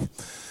intimacy.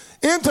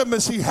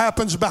 Intimacy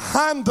happens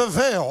behind the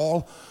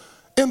veil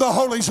in the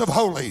holies of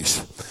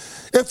holies.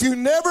 If you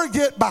never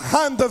get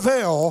behind the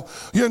veil,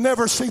 you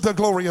never see the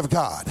glory of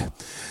God.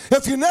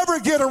 If you never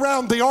get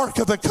around the Ark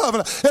of the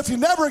Covenant, if you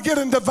never get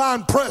in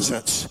divine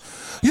presence,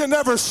 you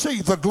never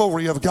see the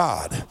glory of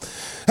God.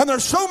 And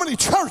there's so many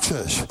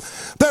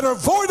churches that are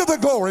void of the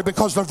glory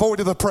because they're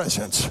void of the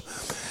presence.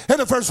 And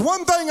if there's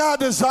one thing I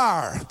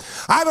desire,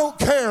 I don't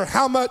care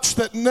how much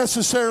that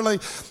necessarily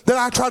that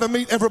I try to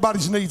meet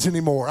everybody's needs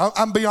anymore.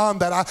 I'm beyond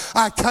that.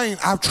 I can't.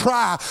 I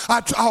try.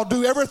 I'll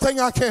do everything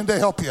I can to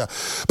help you.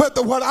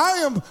 But what I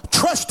am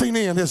trusting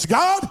in is,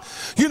 God,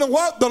 you know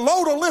what? The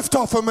load will lift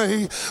off of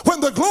me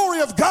when the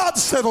glory of God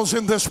settles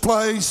in this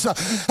place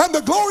and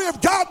the glory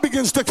of God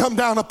begins to come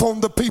down upon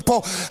the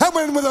people. And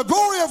when the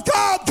glory of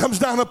God comes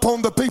down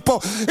upon the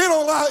people,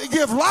 it'll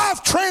give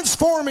life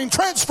transformation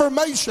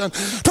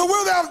to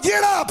where they'll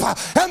get up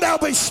and they'll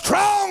be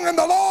strong in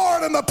the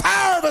Lord and the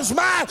power of his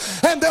might,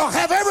 and they'll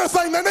have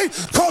everything they need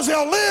because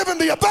they'll live in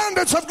the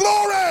abundance of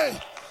glory.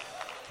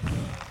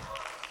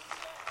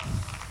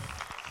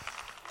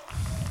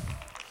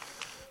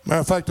 Matter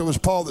of fact, it was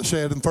Paul that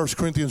said in 1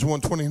 Corinthians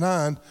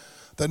 1:29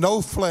 that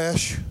no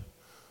flesh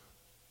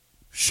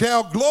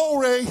shall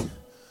glory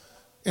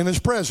in his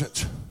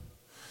presence.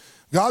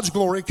 God's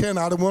glory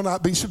cannot and will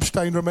not be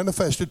sustained or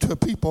manifested to a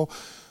people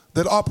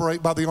that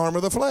operate by the arm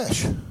of the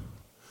flesh.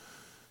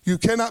 You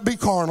cannot be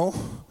carnal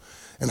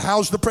and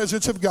house the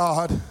presence of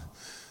God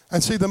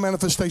and see the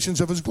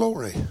manifestations of his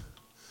glory.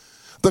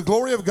 The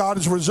glory of God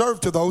is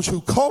reserved to those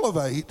who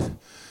cultivate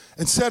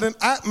and set an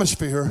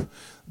atmosphere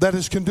that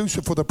is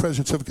conducive for the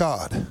presence of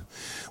God.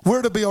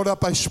 We're to build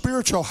up a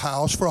spiritual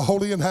house for a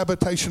holy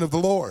inhabitation of the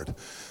Lord.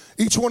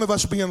 Each one of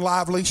us being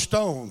lively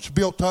stones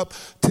built up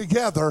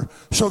together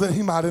so that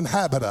he might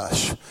inhabit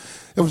us.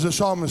 It was the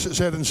psalmist that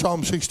said in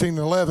Psalm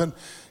 16:11,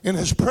 in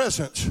his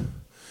presence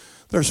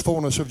there's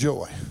fullness of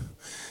joy.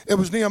 It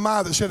was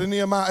Nehemiah that said in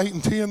Nehemiah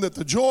 8:10 that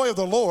the joy of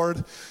the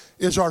Lord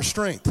is our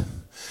strength.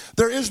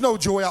 There is no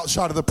joy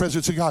outside of the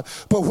presence of God.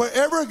 But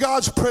wherever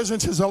God's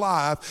presence is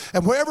alive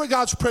and wherever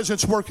God's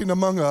presence working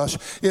among us,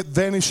 it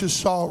vanishes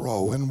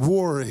sorrow and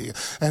worry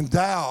and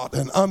doubt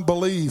and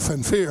unbelief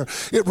and fear.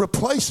 It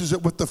replaces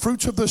it with the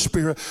fruits of the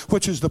Spirit,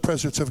 which is the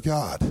presence of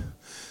God.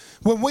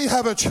 When we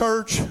have a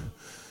church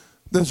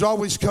that's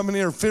always coming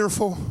here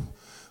fearful,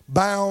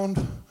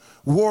 bound,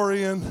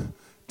 worrying,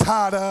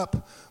 tied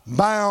up,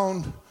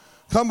 bound,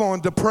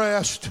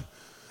 depressed,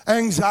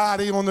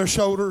 anxiety on their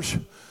shoulders,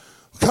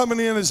 coming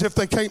in as if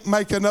they can't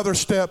make another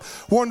step,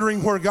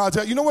 wondering where God's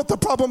at. You know what the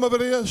problem of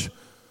it is?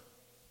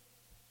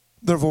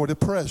 They're void of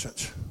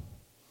presence.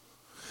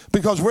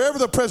 Because wherever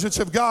the presence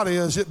of God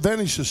is, it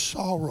vanishes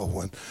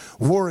sorrow and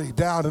worry,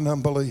 doubt, and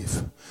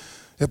unbelief.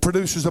 It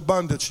produces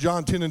abundance.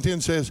 John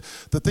 10:10 says,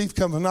 the thief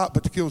cometh not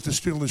but to kill, to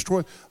steal, and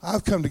destroy.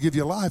 I've come to give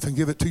you life and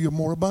give it to you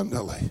more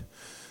abundantly.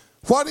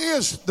 What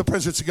is the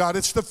presence of God?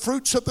 It's the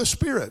fruits of the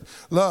Spirit.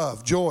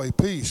 Love, joy,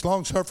 peace,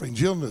 long-suffering,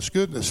 gentleness,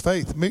 goodness,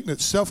 faith,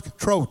 meekness,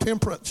 self-control,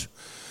 temperance.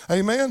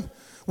 Amen?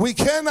 We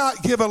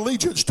cannot give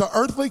allegiance to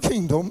earthly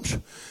kingdoms,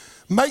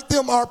 make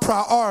them our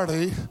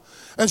priority,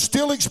 and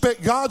still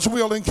expect God's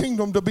will and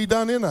kingdom to be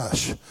done in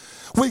us.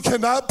 We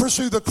cannot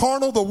pursue the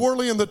carnal, the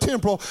worldly, and the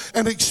temporal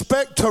and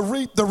expect to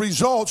reap the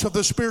results of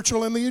the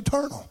spiritual and the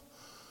eternal.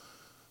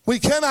 We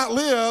cannot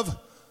live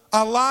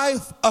a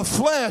life of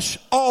flesh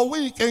all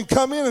week and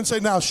come in and say,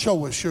 now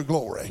show us your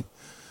glory.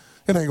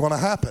 It ain't going to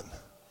happen.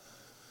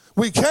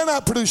 We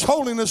cannot produce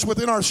holiness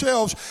within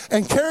ourselves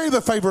and carry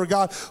the favor of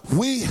God.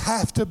 We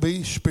have to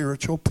be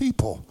spiritual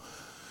people.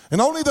 And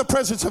only the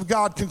presence of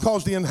God can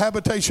cause the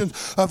inhabitation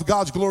of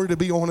God's glory to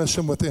be on us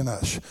and within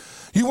us.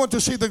 You want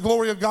to see the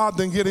glory of God,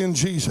 then get in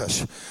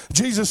Jesus.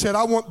 Jesus said,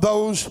 I want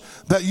those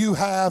that you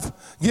have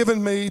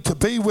given me to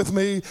be with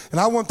me, and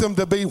I want them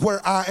to be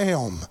where I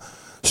am,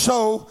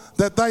 so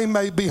that they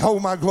may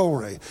behold my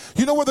glory.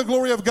 You know where the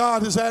glory of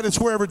God is at? It's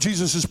wherever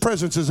Jesus'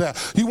 presence is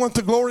at. You want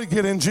the glory?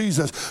 Get in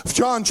Jesus.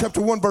 John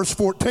chapter 1 verse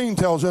 14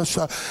 tells us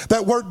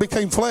that word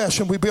became flesh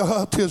and we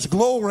beheld his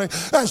glory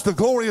as the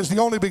glory is the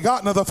only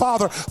begotten of the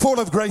Father, full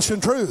of grace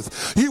and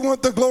truth. You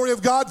want the glory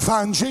of God?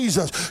 Find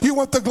Jesus. You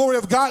want the glory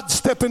of God?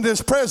 Step into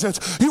his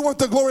presence. You want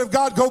the glory of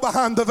God? Go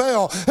behind the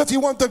veil. If you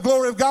want the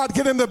glory of God,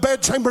 get in the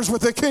bed chambers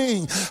with the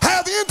King.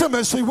 Have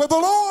intimacy with the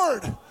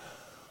Lord.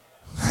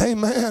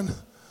 Amen.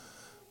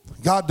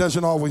 God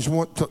doesn't always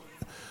want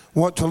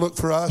to look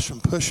for us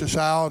and push us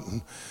out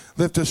and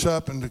lift us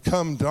up and to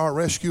come to our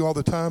rescue all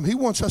the time. He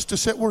wants us to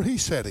sit where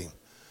he's sitting.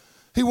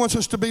 He wants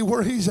us to be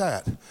where he's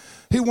at.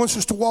 He wants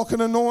us to walk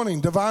in anointing,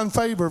 divine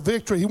favor,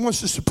 victory. He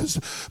wants us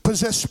to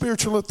possess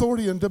spiritual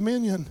authority and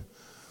dominion.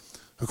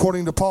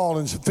 According to Paul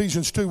in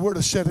Ephesians 2, we're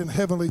to sit in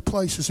heavenly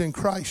places in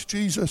Christ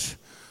Jesus.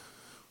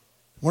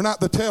 We're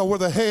not the tail, we're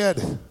the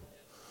head.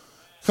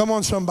 Come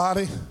on,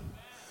 somebody.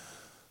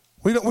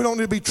 We don't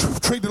need to be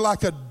treated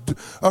like a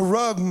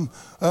rug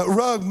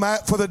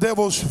mat for the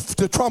devil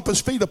to tromp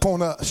his feet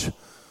upon us.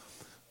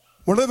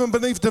 We're living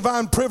beneath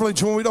divine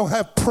privilege when we don't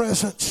have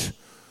presence,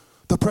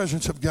 the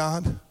presence of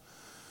God.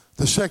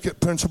 The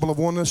second principle of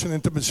oneness and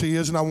intimacy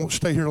is, and I won't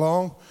stay here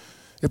long,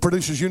 it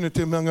produces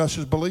unity among us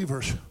as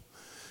believers.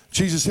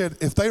 Jesus said,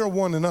 if they are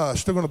one in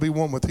us, they're going to be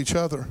one with each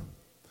other.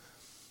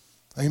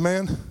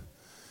 Amen?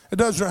 It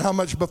doesn't matter how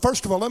much, but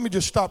first of all, let me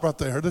just stop right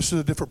there. This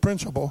is a different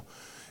principle.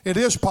 It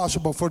is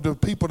possible for the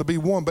people to be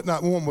one, but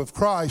not one with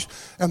Christ,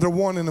 and they're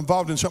one and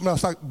involved in something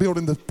else, like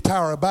building the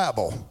Tower of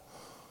Babel.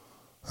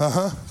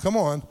 Come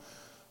on.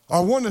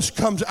 Our oneness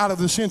comes out of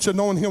the sense of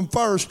knowing him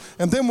first,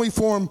 and then we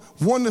form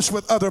oneness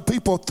with other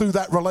people through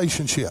that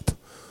relationship.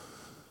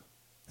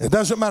 It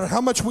doesn't matter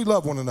how much we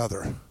love one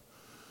another.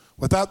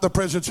 Without the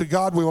presence of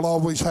God, we will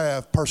always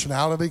have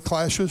personality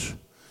clashes.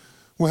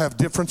 We'll have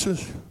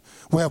differences.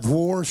 We'll have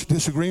wars,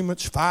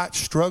 disagreements, fights,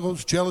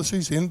 struggles,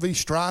 jealousies, envy,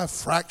 strife,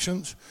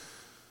 fractions.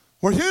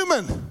 We're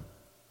human.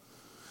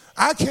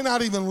 I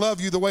cannot even love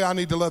you the way I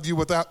need to love you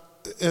without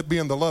it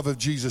being the love of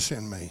Jesus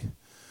in me.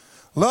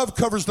 Love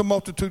covers the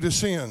multitude of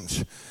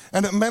sins,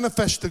 and it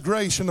manifests the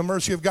grace and the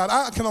mercy of God.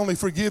 I can only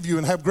forgive you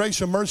and have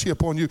grace and mercy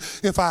upon you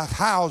if I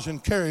house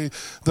and carry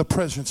the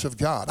presence of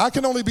God. I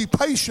can only be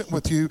patient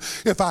with you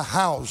if I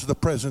house the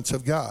presence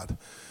of God.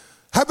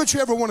 Haven't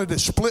you ever wanted to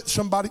split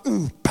somebody?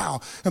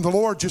 Pow, and the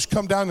Lord just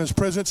come down in his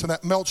presence and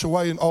that melts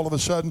away, and all of a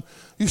sudden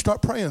you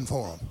start praying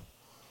for them.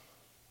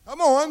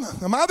 Come on.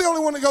 Am I the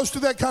only one that goes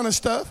through that kind of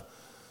stuff?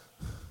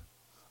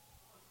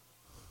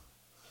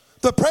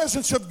 The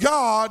presence of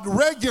God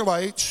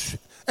regulates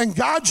and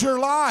guides your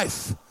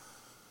life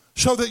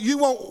so that you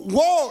won't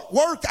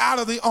work out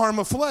of the arm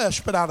of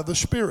flesh, but out of the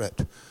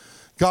Spirit.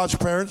 God's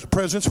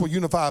presence will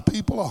unify a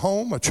people, a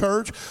home, a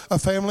church, a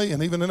family,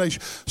 and even a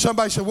nation.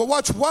 Somebody said, well,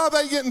 why are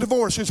they getting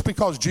divorced? It's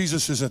because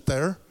Jesus isn't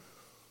there.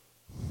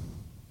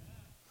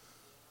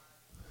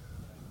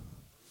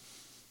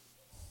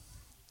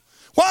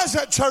 Why is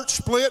that church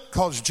split?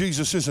 Because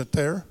Jesus isn't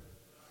there.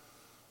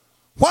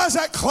 Why is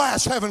that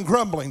class having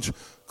grumblings?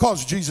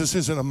 Because Jesus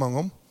isn't among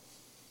them.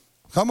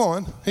 Come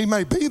on. He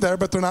may be there,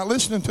 but they're not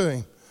listening to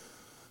him.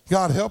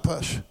 God help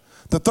us.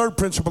 The third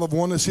principle of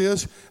oneness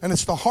is, and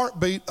it's the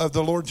heartbeat of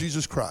the Lord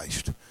Jesus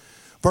Christ.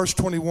 Verse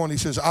 21, he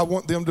says, I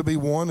want them to be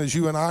one as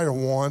you and I are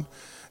one,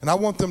 and I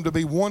want them to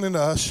be one in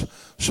us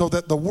so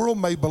that the world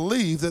may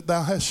believe that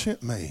thou hast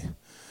sent me.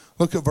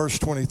 Look at verse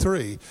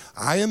 23.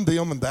 I in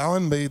them and thou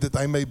in me, that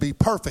they may be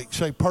perfect,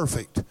 say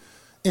perfect,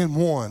 in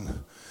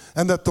one.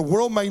 And that the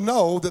world may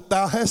know that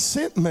thou hast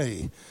sent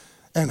me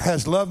and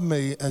hast loved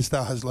me as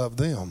thou hast loved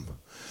them.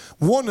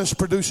 Oneness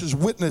produces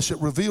witness. It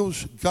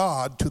reveals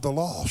God to the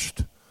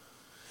lost.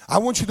 I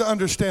want you to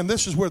understand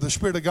this is where the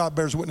Spirit of God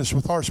bears witness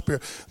with our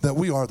spirit that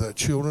we are the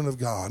children of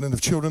God, and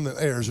the children and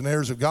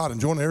heirs of God, and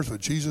joint heirs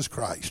with Jesus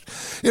Christ.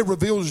 It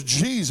reveals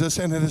Jesus,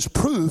 and it is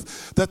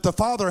proof that the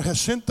Father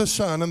has sent the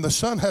Son, and the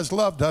Son has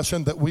loved us,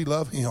 and that we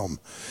love him.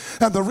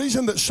 And the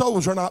reason that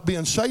souls are not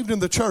being saved in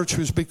the church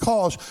is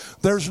because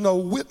there's no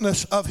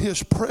witness of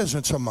his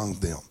presence among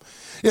them.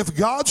 If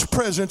God's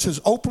presence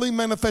is openly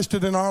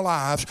manifested in our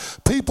lives,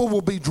 people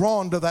will be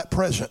drawn to that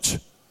presence.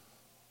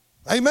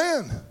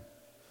 Amen.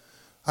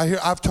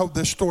 I've told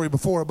this story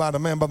before about a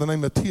man by the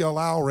name of T.L.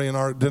 Lowry in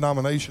our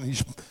denomination.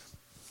 He's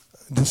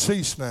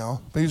deceased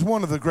now, but he's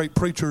one of the great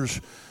preachers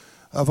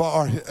of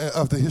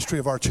the history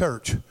of our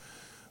church.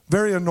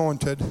 Very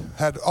anointed,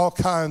 had all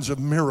kinds of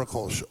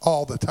miracles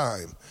all the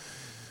time.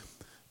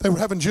 They were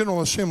having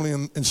General Assembly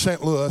in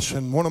St. Louis,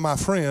 and one of my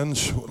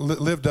friends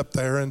lived up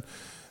there, and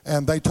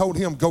And they told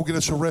him, go get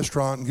us a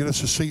restaurant and get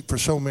us a seat for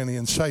so many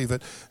and save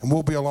it, and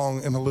we'll be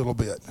along in a little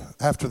bit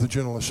after the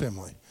General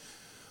Assembly.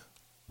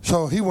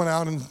 So he went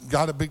out and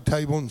got a big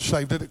table and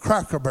saved it at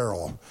Cracker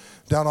Barrel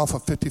down off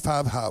of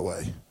 55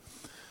 Highway.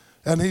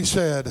 And he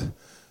said,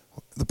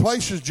 the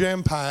place is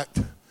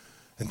jam-packed,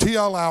 and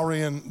T.L.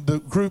 Lowry and the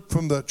group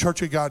from the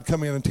Church of God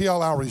come in, and T.L.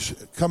 Lowry's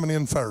coming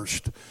in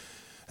first.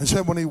 And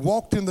said when he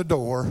walked in the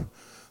door,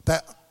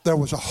 that there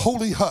was a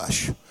holy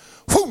hush.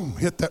 Boom,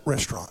 hit that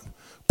restaurant.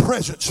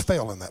 Presence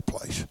fell in that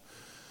place.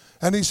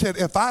 And he said,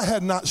 if I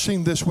had not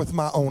seen this with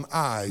my own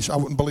eyes, I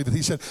wouldn't believe it.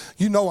 He said,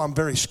 you know I'm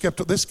very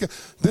skeptical.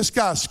 This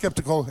guy's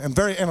skeptical and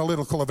very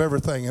analytical of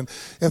everything. And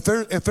if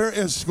there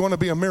is going to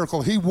be a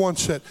miracle, he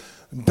wants it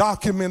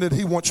documented.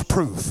 He wants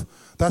proof.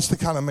 That's the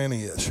kind of man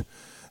he is.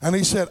 And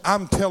he said,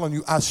 I'm telling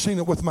you, I've seen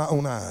it with my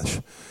own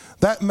eyes.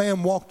 That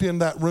man walked in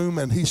that room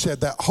and he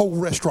said that whole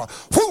restaurant,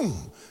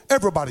 boom,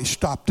 everybody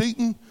stopped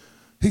eating.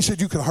 He said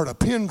you could have heard a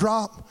pin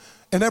drop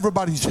and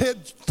everybody's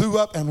head threw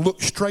up and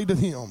looked straight at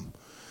him.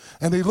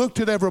 And he looked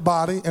at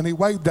everybody and he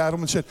waved at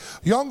them and said,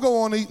 y'all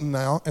go on eating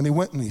now. And he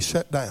went and he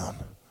sat down.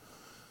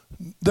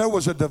 There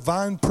was a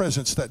divine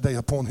presence that day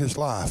upon his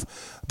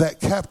life that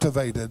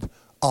captivated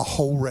a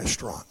whole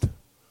restaurant.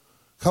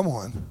 Come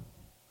on.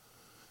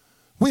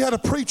 We had a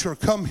preacher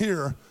come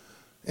here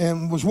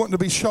and was wanting to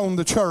be shown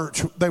the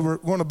church. They were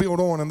going to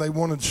build on and they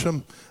wanted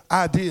some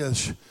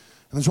ideas. And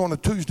it was on a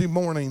Tuesday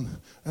morning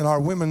and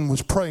our women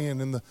was praying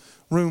in the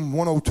room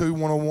 102,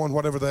 101,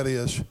 whatever that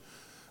is.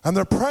 And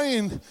they're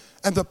praying,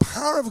 and the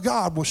power of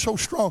God was so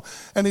strong.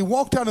 And he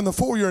walked out in the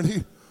foyer,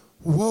 and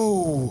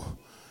whoa.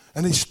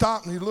 And he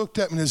stopped, and he looked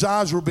at me, and his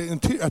eyes were big,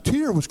 and a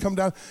tear was coming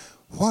down.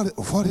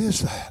 What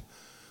is that?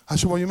 I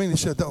said, what do you mean? He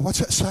said, what's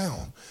that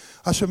sound?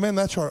 I said, man,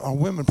 that's our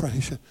women praying.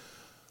 He said,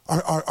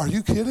 are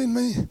you kidding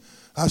me?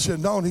 I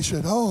said, no. And he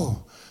said,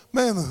 oh,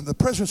 man, the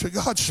presence of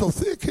God's so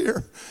thick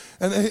here.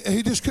 And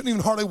he just couldn't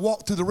even hardly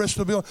walk through the rest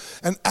of the building.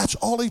 And that's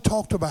all he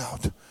talked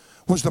about.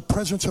 Was the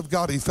presence of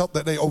God he felt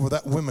that day over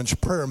that women's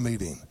prayer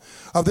meeting,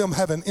 of them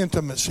having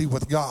intimacy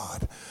with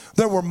God.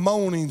 There were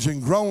moanings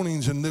and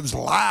groanings, and it was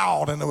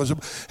loud,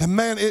 and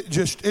man, it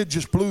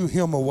just blew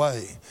him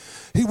away.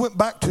 He went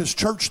back to his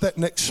church that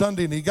next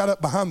Sunday, and he got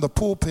up behind the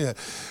pulpit.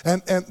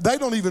 And they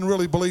don't even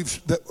really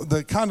believe that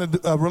the kind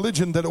of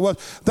religion that it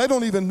was. They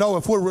don't even know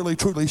if we're really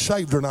truly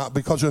saved or not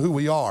because of who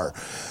we are.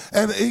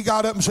 And he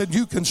got up and said,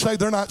 you can say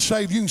they're not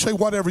saved. You can say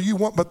whatever you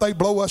want, but they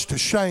blow us to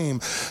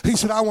shame. He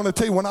said, I want to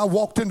tell you, when I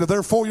walked into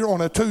their foyer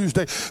on a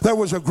Tuesday, there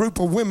was a group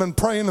of women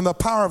praying, and the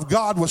power of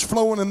God was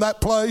flowing in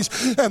that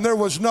place. And there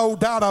was no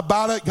doubt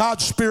about it.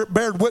 God's Spirit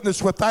bared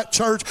witness with that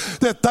church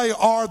that they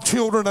are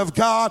children of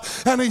God.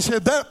 And he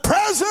said, that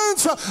presence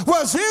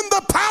was in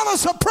the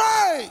palace of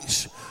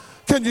praise.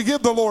 Can you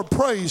give the Lord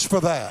praise for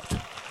that?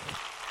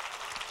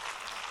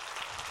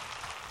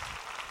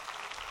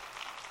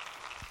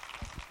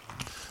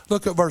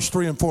 Look at verse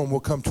 3 and 4 and we'll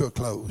come to a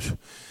close.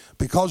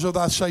 Because of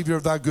thy Savior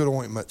of thy good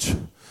ointments,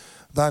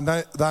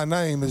 thy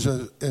name is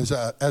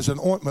as an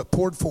ointment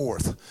poured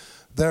forth.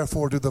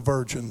 Therefore do the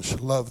virgins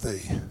love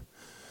thee.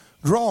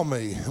 Draw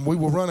me, and we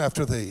will run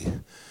after thee.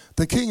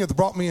 The King hath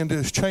brought me into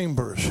his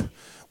chambers.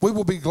 We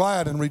will be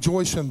glad and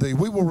rejoice in thee.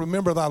 We will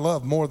remember thy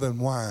love more than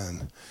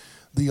wine.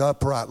 The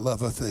upright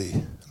loveth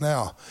thee.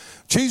 Now,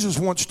 Jesus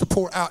wants to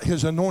pour out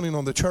his anointing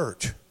on the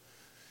church.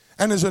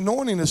 And his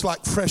anointing is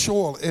like fresh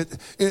oil. It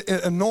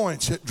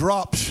anoints, it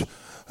drops,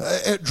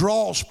 it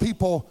draws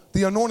people.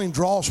 The anointing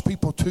draws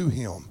people to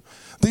him.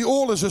 The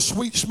oil is a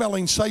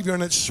sweet-smelling Savior,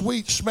 and it's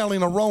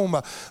sweet-smelling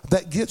aroma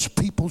that gets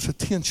people's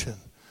attention.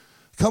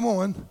 Come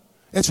on.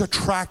 It's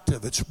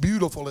attractive. It's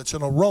beautiful. It's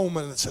an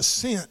aroma, and it's a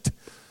scent.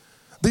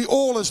 The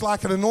oil is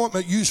like an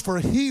anointment used for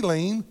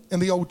healing in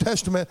the Old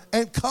Testament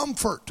and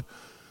comfort.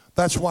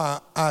 That's why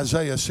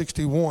Isaiah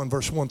 61,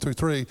 verse 1 through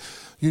 3,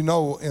 you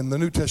know, in the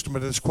New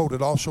Testament, it's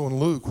quoted also in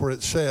Luke where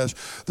it says,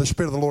 the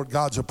Spirit of the Lord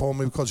God's upon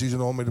me because he's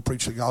anointed me to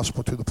preach the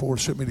gospel to the poor,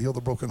 sent me to heal the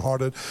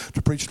brokenhearted,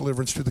 to preach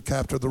deliverance to the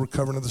captive, the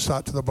recovering of the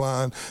sight to the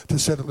blind, to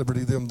set at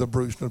liberty them that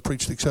bruised, and to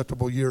preach the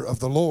acceptable year of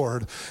the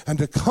Lord, and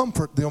to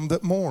comfort them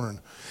that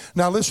mourn.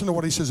 Now listen to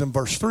what he says in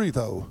verse 3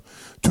 though.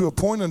 To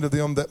appoint unto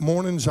them that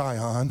mourn in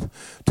Zion,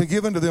 to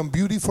give unto them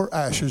beauty for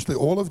ashes, the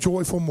oil of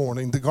joyful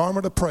mourning, the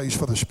garment of praise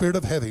for the spirit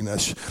of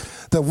heaviness,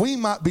 that we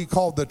might be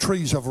called the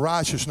trees of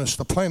righteousness,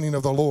 the planting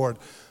of the Lord,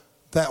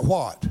 that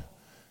what?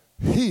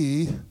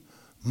 He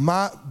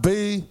might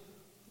be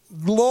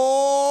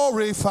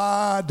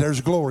glorified.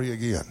 There's glory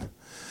again.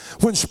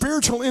 When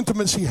spiritual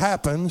intimacy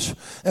happens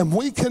and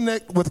we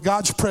connect with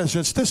God's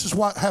presence, this is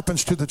what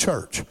happens to the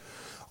church.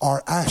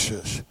 Our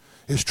ashes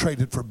is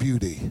traded for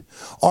beauty.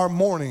 Our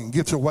mourning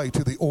gives away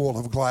to the oil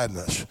of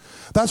gladness.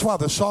 That's why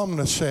the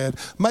psalmist said,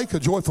 make a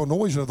joyful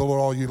noise unto the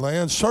Lord, all ye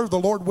lands. Serve the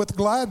Lord with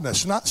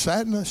gladness, not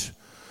sadness.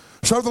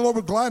 Serve the Lord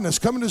with gladness.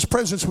 Come into his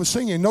presence with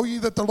singing. Know ye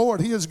that the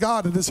Lord, he is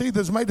God, and it is he that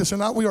has made us, and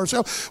not we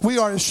ourselves. We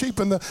are his sheep,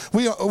 and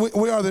we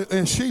are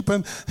the sheep,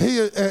 and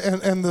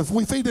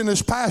we feed in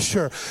his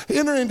pasture.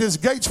 Enter into his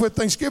gates with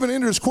thanksgiving,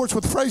 enter his courts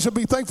with praise, and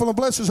be thankful and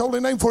bless his holy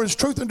name, for his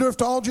truth endureth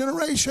to all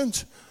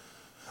generations.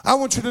 I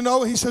want you to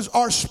know, he says,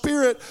 our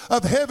spirit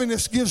of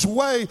heaviness gives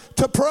way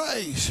to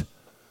praise.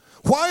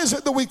 Why is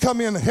it that we come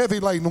in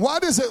heavy laden? Why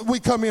is it we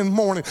come in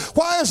mourning?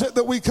 Why is it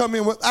that we come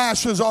in with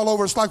ashes all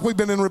over us like we've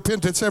been in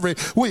repentance every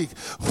week?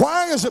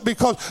 Why is it?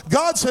 Because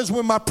God says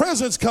when my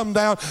presence come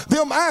down,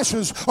 them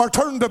ashes are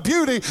turned to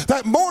beauty,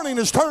 that mourning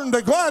is turned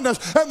to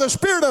gladness, and the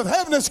spirit of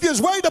heaviness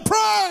gives way to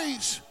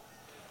praise.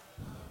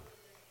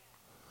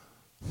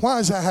 Why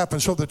does that happen?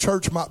 So the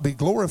church might be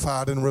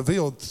glorified and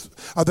revealed,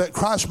 that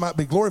Christ might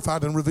be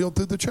glorified and revealed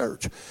through the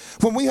church.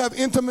 When we have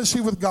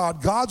intimacy with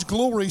God, God's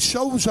glory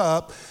shows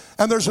up,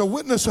 and there's a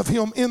witness of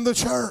him in the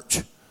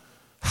church.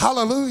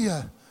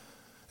 Hallelujah.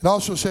 It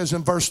also says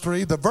in verse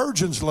 3, the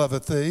virgins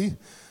loveth thee.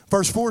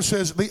 Verse 4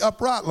 says, the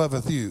upright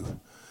loveth you.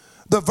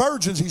 The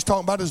virgins he's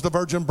talking about is the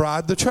virgin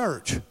bride, the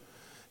church.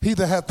 He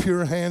that hath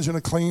pure hands and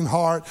a clean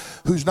heart,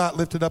 who's not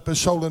lifted up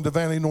his soul into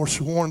vanity nor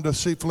sworn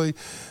deceitfully,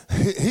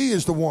 he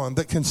is the one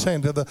that can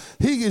ascend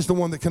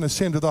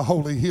to the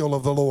holy hill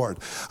of the Lord.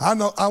 I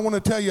want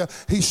to tell you,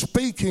 he's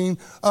speaking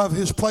of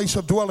his place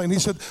of dwelling. He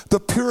said,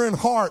 the pure in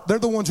heart, they're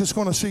the ones that's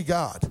going to see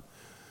God.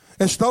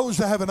 It's those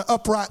that have an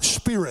upright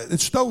spirit.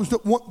 It's those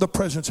that want the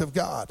presence of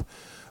God.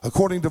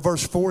 According to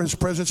verse 4, his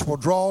presence will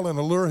draw and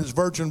allure his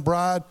virgin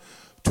bride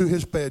to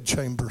his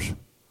bedchambers.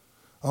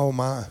 Oh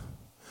my.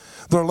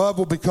 Their love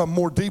will become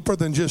more deeper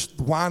than just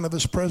the wine of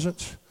his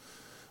presence,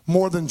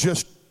 more than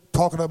just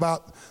talking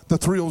about the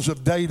thrills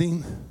of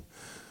dating,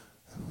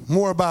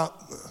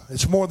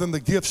 it's more than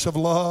the gifts of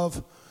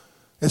love.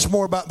 It's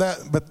more about that,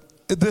 but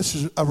this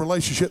is a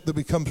relationship that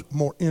becomes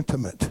more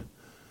intimate.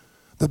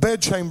 The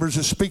bedchambers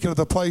is speaking of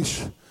the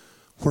place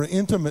where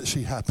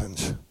intimacy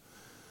happens.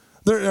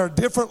 There are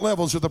different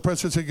levels of the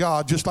presence of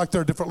God, just like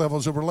there are different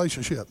levels of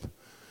relationship.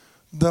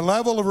 The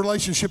level of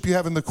relationship you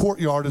have in the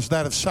courtyard is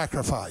that of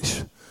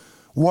sacrifice.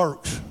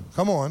 Works.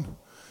 Come on.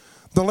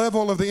 The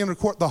level of the inner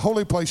court, the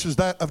holy place, is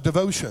that of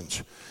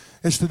devotions.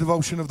 It's the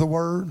devotion of the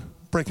word,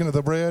 breaking of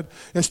the bread.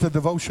 It's the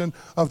devotion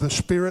of the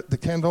spirit, the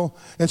candle.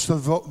 It's the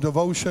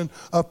devotion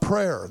of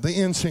prayer, the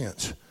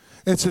incense.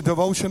 It's a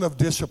devotion of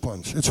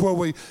disciplines. It's where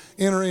we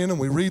enter in and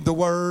we read the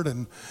word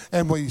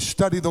and we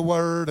study the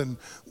word and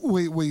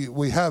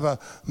we have a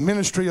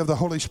ministry of the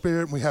Holy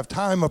Spirit and we have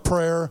time of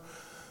prayer.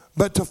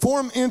 But to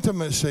form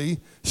intimacy,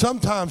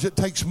 sometimes it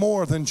takes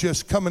more than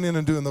just coming in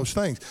and doing those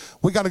things.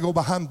 We got to go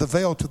behind the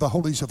veil to the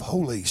holies of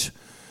holies.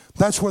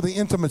 That's where the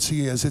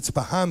intimacy is. It's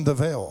behind the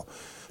veil.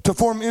 To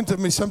form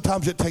intimacy,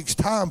 sometimes it takes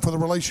time for the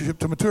relationship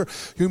to mature.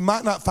 You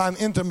might not find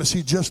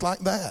intimacy just like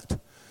that.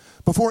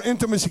 Before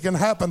intimacy can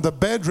happen, the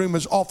bedroom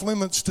is off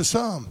limits to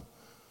some.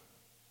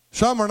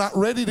 Some are not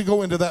ready to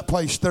go into that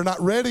place. They're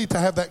not ready to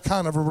have that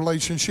kind of a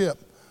relationship.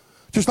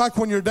 Just like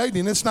when you're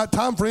dating, it's not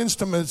time for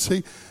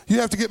intimacy. You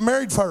have to get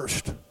married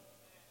first.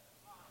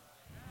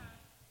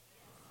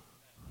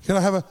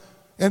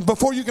 And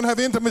before you can have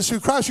intimacy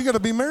with Christ, you got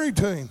to be married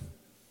to him.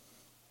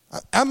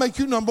 I make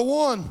you number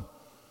one.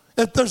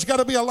 There's got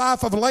to be a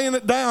life of laying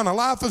it down, a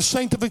life of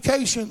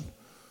sanctification,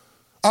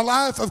 a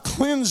life of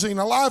cleansing,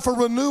 a life of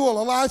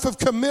renewal, a life of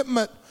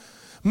commitment,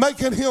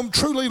 making him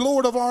truly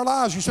Lord of our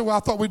lives. You say, well,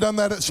 I thought we'd done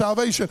that at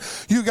salvation.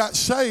 You got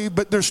saved,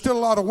 but there's still a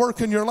lot of work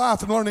in your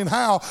life and learning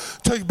how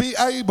to be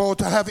able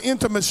to have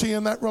intimacy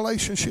in that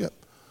relationship.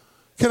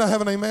 Can I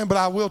have an amen? But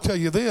I will tell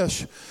you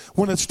this,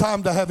 when it's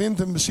time to have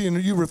intimacy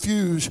and you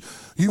refuse,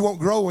 you won't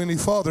grow any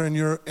further in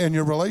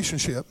your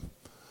relationship.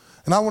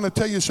 And I want to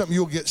tell you something,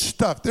 you'll get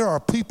stuck. There are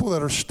people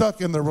that are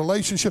stuck in their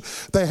relationship.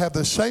 They have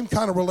the same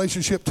kind of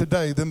relationship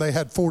today than they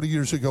had 40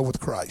 years ago with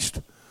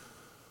Christ.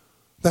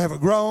 They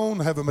haven't grown,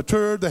 they haven't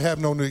matured, they have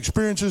no new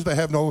experiences, they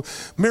have no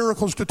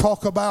miracles to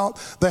talk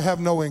about, they have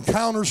no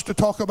encounters to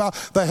talk about,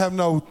 they have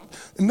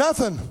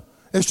nothing.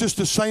 It's just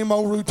the same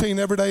old routine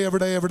every day,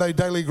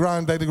 daily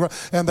grind.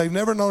 And they've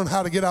never known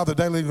how to get out of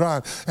the daily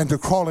grind and to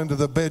crawl into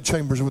the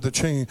bedchambers with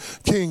the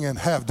king and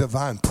have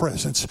divine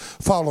presence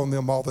following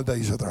them all the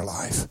days of their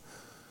life.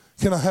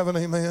 Can I have an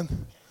amen?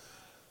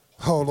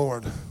 Oh,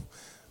 Lord.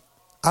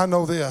 I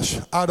know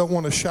this. I don't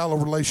want a shallow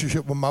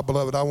relationship with my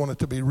beloved. I want it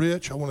to be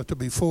rich. I want it to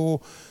be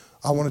full.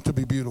 I want it to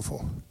be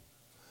beautiful.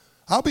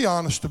 I'll be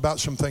honest about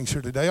some things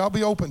here today. I'll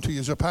be open to you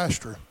as a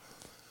pastor.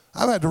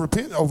 I've had to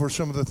repent over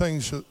some of the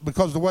things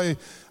because of the way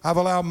I've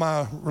allowed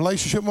my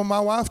relationship with my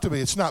wife to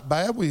be. It's not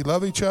bad. We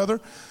love each other.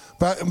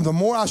 But the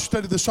more I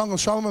study the Song of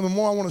Solomon, the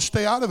more I want to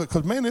stay out of it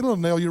because, man, it'll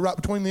nail you right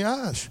between the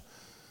eyes.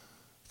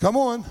 Come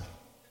on.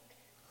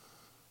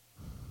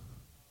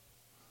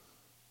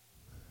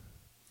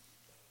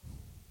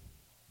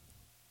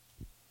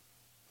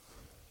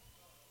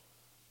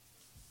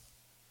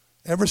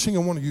 Every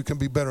single one of you can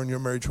be better in your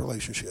marriage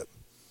relationship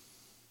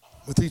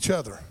with each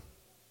other.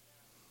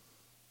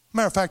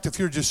 Matter of fact, if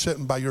you're just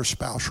sitting by your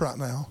spouse right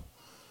now,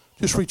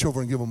 just reach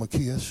over and give them a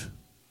kiss.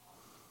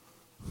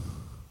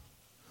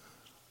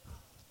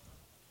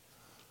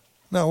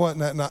 Now what?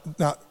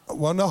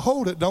 Now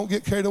hold it. Don't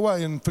get carried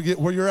away and forget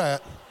where you're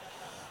at.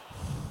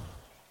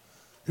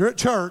 You're at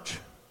church.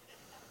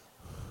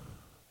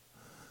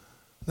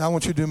 Now I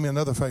want you to do me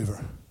another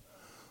favor.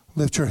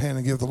 Lift your hand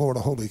and give the Lord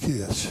a holy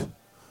kiss.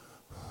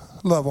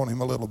 Love on him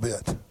a little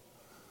bit.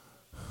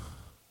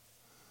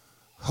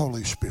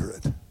 Holy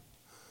Spirit.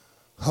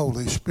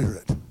 Holy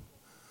Spirit.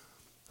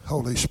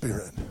 Holy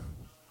Spirit.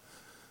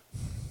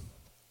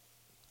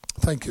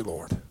 Thank you,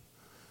 Lord.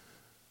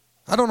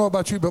 I don't know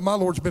about you, but my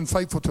Lord's been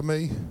faithful to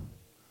me.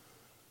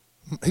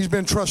 He's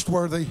been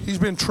trustworthy. He's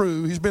been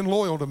true. He's been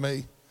loyal to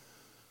me.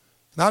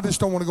 And I just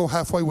don't want to go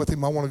halfway with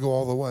him. I want to go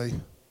all the way.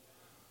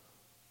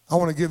 I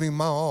want to give him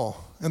my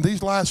all. In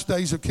these last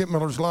days of Kent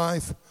Miller's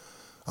life,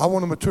 I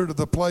want to mature to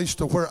the place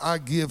to where I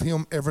give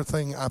him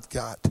everything I've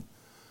got.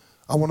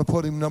 I want to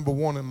put him number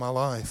one in my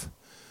life.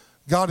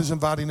 God is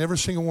inviting every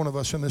single one of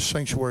us in this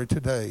sanctuary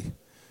today.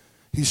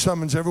 He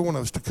summons every one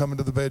of us to come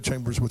into the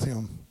bedchambers with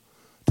him,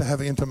 to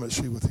have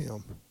intimacy with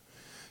him.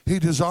 He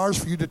desires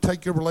for you to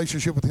take your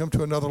relationship with him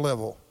to another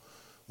level,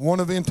 one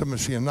of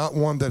intimacy and not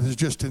one that is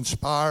just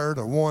inspired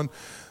or one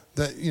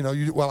that,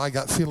 I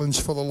got feelings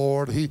for the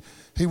Lord. He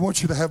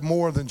wants you to have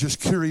more than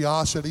just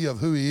curiosity of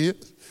who he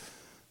is.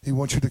 He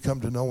wants you to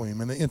come to know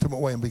him in an intimate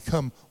way and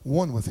become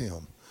one with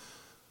him.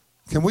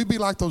 Can we be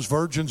like those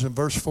virgins in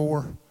verse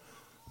 4?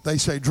 They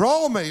say,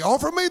 draw me,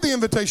 offer me the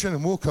invitation,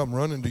 and we'll come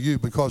running to you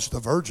because the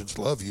virgins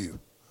love you.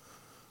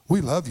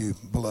 We love you,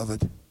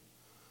 beloved.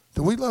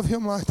 Do we love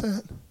him like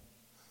that?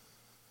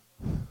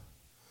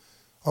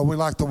 Are we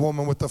like the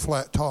woman with the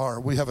flat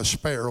tire? We have a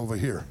spare over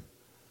here.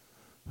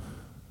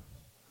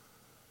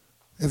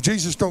 If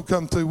Jesus don't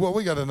come through, well,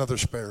 we got another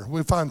spare.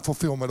 We find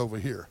fulfillment over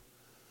here.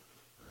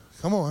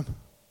 Come on.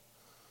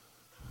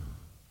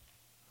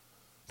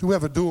 Do we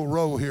have a dual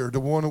role here? We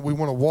want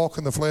to walk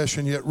in the flesh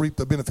and yet reap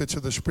the benefits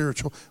of the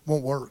spiritual?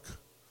 Won't work.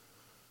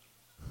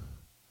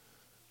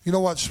 You know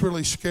what's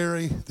really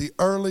scary? The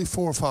early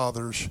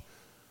forefathers,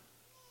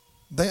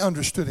 they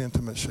understood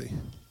intimacy.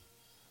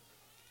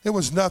 It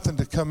was nothing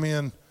to come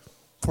in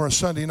for a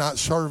Sunday night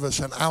service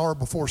an hour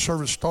before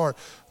service start.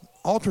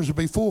 Altars would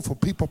be full for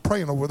people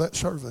praying over that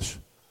service.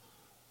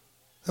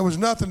 There was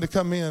nothing to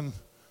come in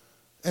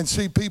and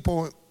see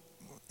people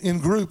in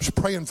groups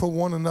praying for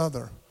one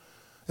another.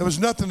 It was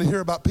nothing to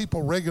hear about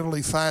people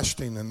regularly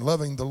fasting and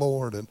loving the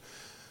Lord. And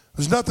it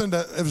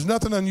was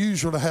nothing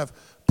unusual to have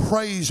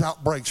praise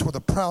outbreaks where the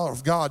power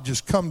of God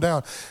just come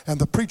down and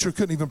the preacher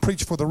couldn't even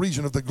preach for the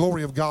reason of the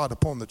glory of God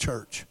upon the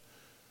church.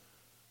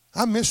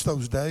 I miss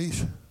those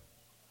days.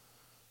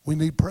 We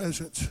need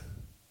presence.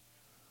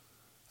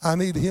 I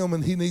need him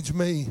and he needs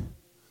me.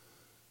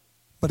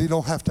 But he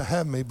don't have to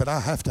have me, but I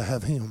have to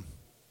have him.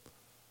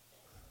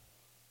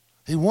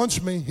 He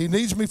wants me. He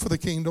needs me for the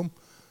kingdom,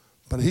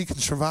 but he can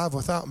survive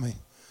without me.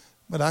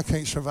 But I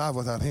can't survive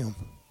without him.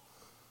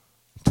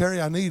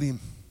 Terry, I need him.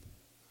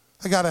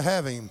 I got to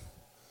have him.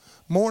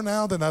 More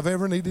now than I've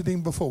ever needed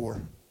him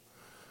before.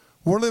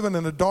 We're living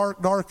in a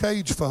dark, dark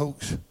age,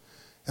 folks.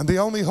 And the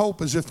only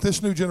hope is if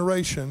this new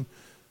generation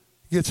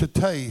gets a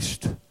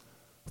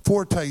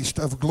foretaste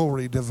of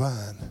glory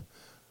divine.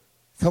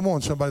 Come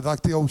on, somebody,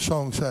 like the old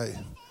song say.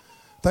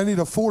 They need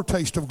a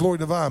foretaste of glory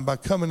divine by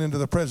coming into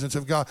the presence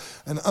of God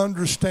and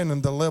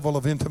understanding the level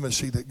of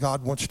intimacy that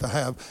God wants to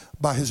have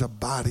by his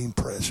abiding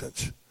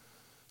presence.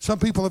 Some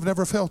people have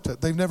never felt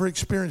it. They've never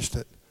experienced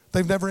it.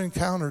 They've never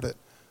encountered it.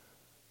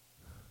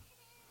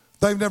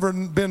 They've never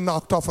been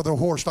knocked off of their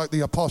horse like the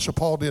Apostle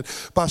Paul did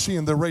by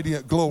seeing the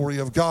radiant glory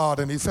of God,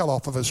 and he fell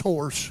off of his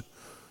horse.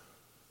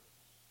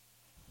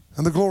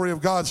 And the glory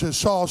of God says,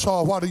 Saul,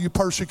 Saul, why do you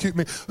persecute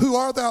me? Who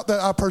art thou that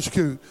I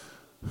persecute?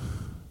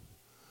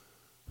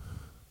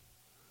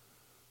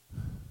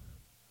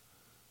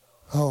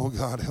 Oh,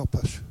 God, help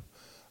us.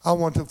 I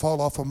want to fall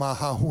off of my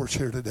high horse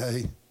here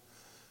today.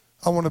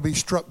 I want to be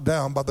struck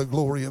down by the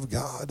glory of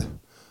God.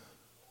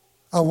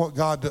 I want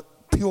God to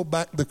peel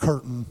back the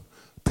curtain,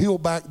 peel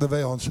back the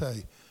veil and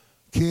say,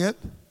 Kent,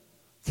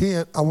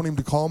 I want him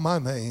to call my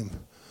name.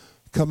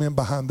 Come in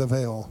behind the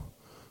veil.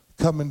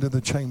 Come into the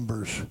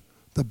chambers,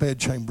 the bed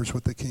chambers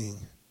with the king.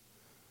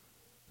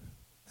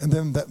 And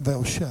then that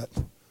veil shut.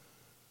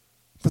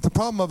 But the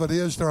problem of it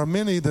is there are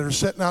many that are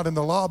sitting out in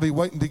the lobby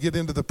waiting to get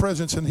into the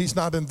presence, and he's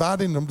not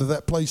inviting them to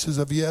that place as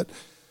of yet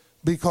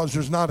because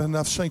there's not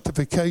enough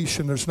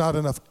sanctification, there's not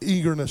enough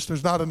eagerness,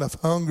 there's not enough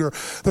hunger,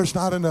 there's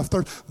not enough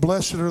thirst.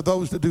 Blessed are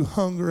those that do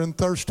hunger and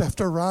thirst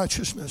after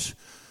righteousness.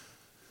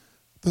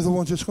 They're the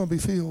ones that's going to be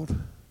filled.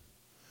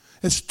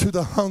 It's to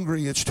the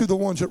hungry. It's to the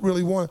ones that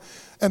really want.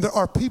 And there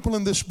are people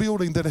in this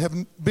building that have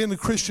been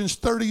Christians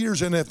 30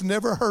 years and have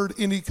never heard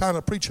any kind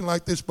of preaching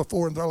like this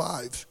before in their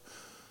lives.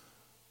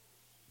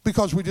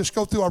 Because we just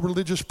go through our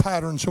religious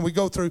patterns and we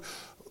go through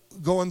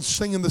going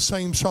singing the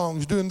same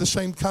songs, doing the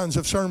same kinds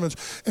of sermons,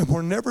 and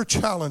we're never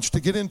challenged to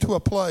get into a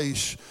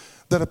place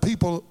that a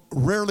people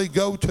rarely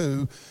go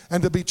to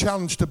and to be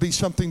challenged to be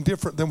something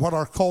different than what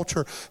our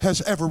culture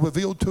has ever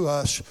revealed to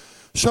us.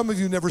 Some of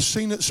you never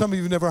seen it, some of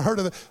you never heard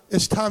of it.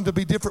 It's time to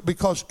be different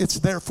because it's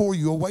there for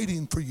you,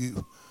 waiting for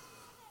you.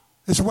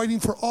 It's waiting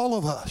for all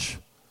of us.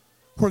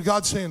 Where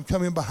God's saying,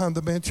 come in behind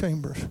the bed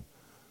chambers.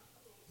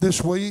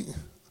 This week,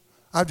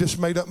 I've just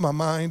made up my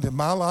mind. In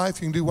my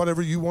life, you can do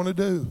whatever you want to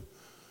do.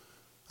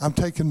 I'm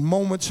taking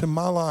moments in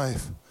my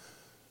life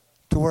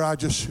to where I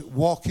just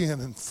walk in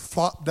and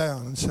flop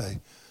down and say,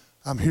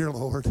 I'm here,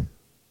 Lord.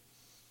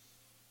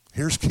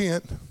 Here's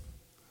Kent.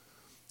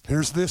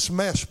 Here's this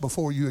mess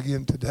before you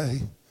again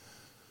today.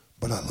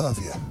 But I love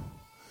you.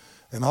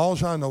 And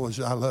all I know is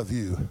I love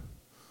you.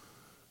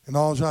 And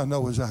all I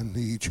know is I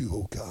need you,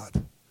 oh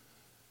God.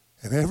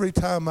 And every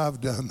time I've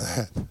done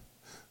that,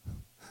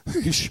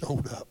 he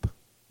showed up.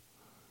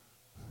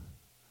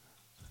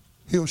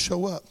 He'll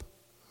show up.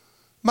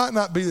 Might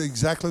not be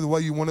exactly the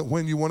way you want it,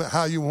 when you want it,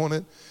 how you want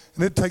it.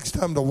 And it takes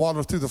time to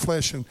water through the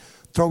flesh and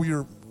throw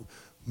your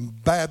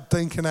bad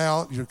thinking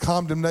out, your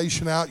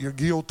condemnation out, your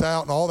guilt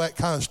out, and all that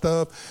kind of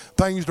stuff.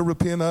 Things to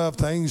repent of,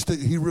 things that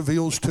he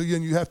reveals to you,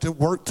 and you have to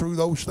work through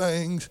those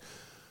things.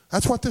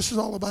 That's what this is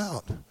all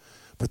about.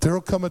 But there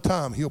will come a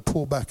time he'll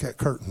pull back that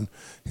curtain.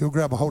 He'll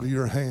grab a hold of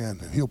your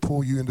hand, and he'll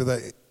pull you into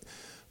that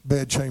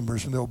bed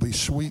chambers, and there'll be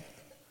sweet,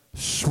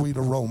 sweet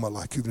aroma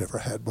like you've never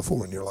had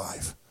before in your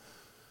life.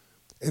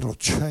 It'll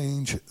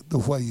change the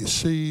way you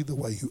see, the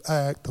way you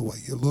act, the way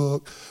you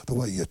look, the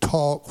way you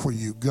talk, where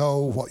you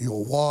go, what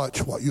you'll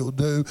watch, what you'll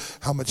do,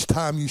 how much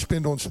time you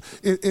spend on.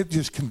 It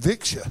just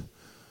convicts you.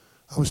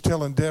 I was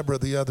telling Deborah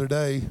the other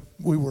day,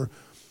 we were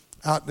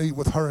out to eat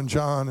with her and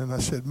John, and I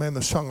said, man,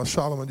 the Song of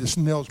Solomon just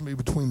nails me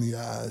between the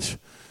eyes.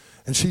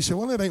 And she said,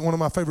 well, it ain't one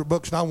of my favorite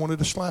books, and I wanted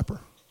to slap her.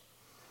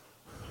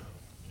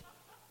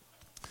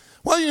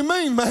 What do you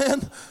mean,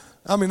 man?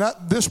 I mean,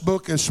 this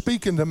book is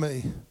speaking to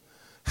me.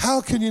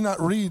 How can you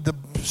not read the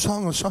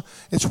Song of Solomon?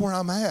 It's where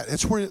I'm at.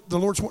 It's where the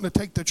Lord's wanting to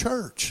take the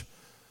church.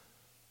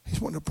 He's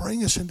wanting to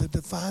bring us into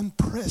divine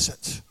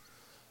presence.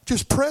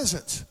 Just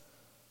presence.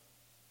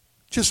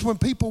 Just when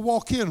people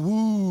walk in,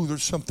 ooh,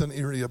 there's something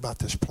eerie about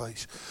this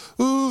place.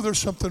 Ooh, there's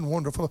something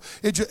wonderful.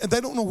 And they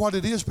don't know what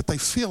it is, but they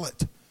feel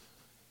it.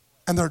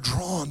 And they're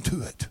drawn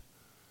to it.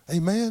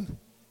 Amen?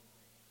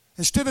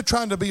 Instead of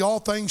trying to be all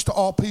things to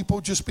all people,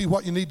 just be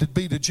what you need to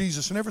be to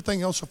Jesus, and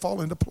everything else will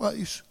fall into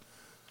place.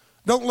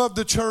 Don't love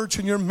the church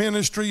and your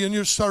ministry and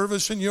your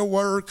service and your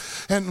work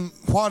and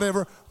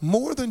whatever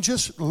more than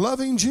just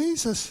loving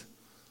Jesus.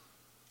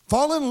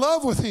 Fall in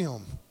love with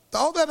him.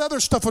 All that other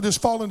stuff will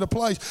just fall into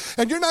place.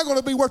 And you're not going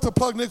to be worth a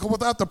plug nickel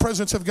without the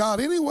presence of God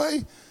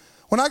anyway.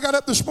 When I got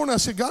up this morning, I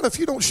said, God, if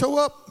you don't show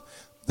up,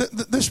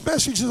 this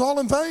message is all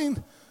in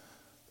vain.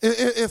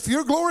 If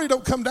your glory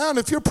don't come down,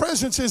 if your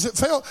presence isn't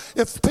felt,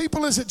 if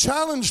people isn't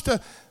challenged,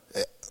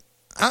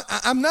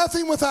 I'm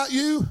nothing without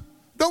you.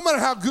 No matter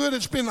how good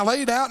it's been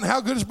laid out and how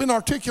good it's been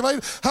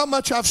articulated, how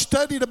much I've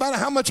studied about it,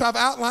 how much I've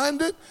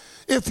outlined it.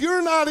 If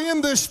you're not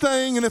in this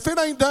thing and if it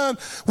ain't done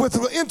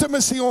with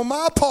intimacy on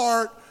my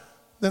part,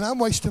 then I'm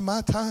wasting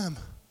my time.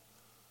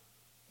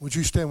 Would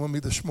you stand with me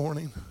this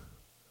morning?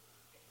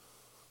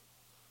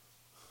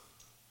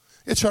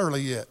 It's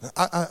early yet.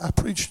 I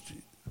preached.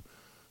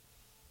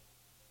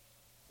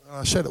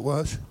 I said it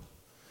was.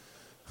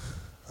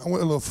 I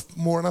went a little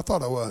more than I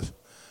thought I was.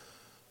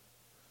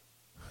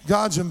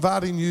 God's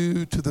inviting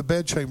you to the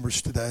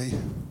bedchambers today.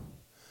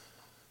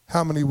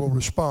 How many will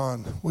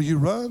respond? Will you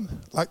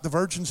run like the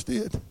virgins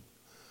did?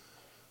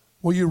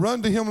 Will you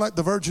run to him like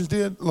the virgins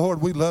did?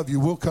 Lord, we love you.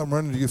 We'll come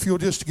running to you. If you'll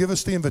just give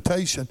us the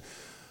invitation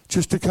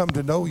just to come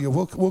to know you,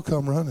 we'll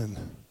come running.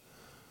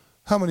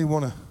 How many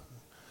want to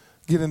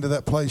get into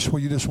that place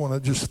where you just want to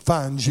just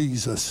find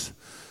Jesus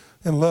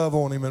and love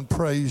on him and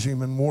praise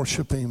him and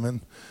worship him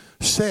and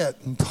sit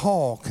and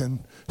talk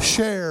and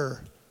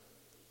share?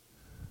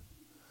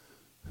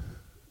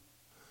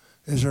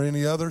 Is there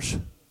any others?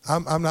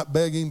 I'm not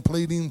begging,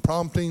 pleading,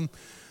 prompting.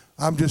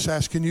 I'm just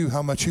asking you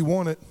how much you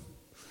want it.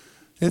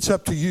 It's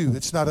up to you.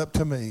 It's not up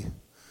to me.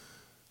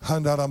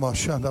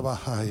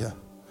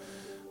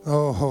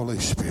 Oh, Holy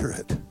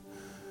Spirit,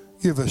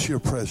 give us your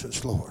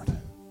presence, Lord.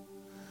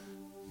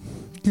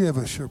 Give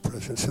us your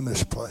presence in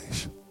this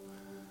place.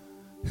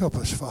 Help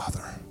us,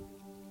 Father.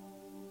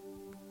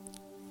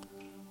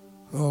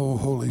 Oh,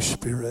 Holy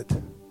Spirit,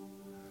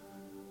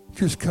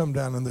 just come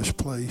down in this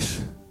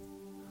place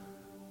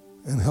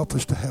and help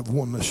us to have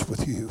oneness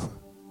with you.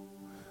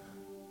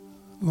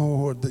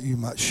 Lord, that you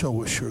might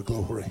show us your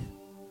glory.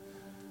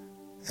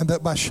 And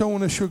that by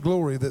showing us your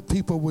glory, that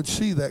people would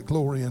see that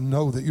glory and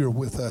know that you're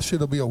with us.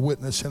 It'll be a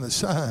witness and a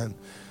sign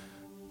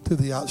to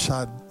the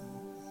outside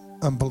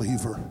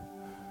unbeliever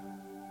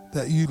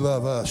that you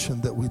love us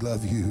and that we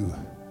love you.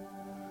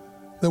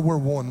 That we're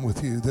one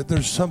with you. That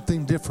there's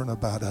something different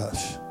about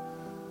us.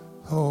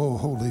 Oh,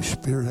 Holy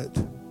Spirit,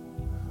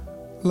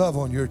 love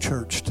on your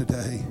church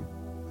today.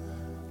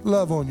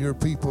 Love on your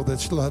people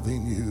that's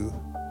loving you.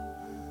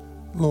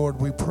 Lord,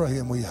 we pray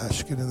and we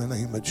ask it in the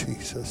name of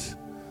Jesus.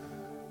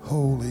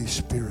 Holy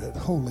Spirit,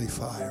 holy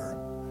fire.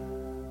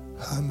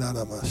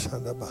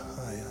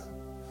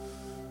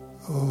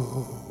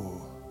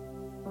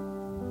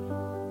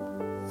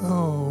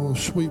 Oh,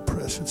 sweet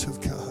presence of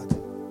God.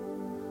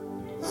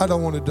 I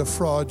don't want to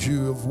defraud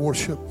you of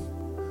worship.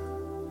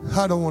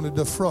 I don't want to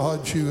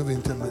defraud you of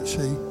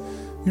intimacy.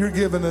 You're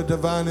given a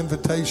divine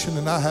invitation,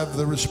 and I have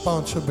the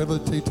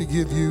responsibility to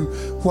give you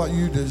what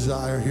you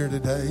desire here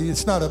today.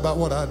 It's not about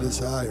what I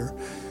desire.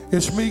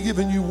 It's me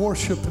giving you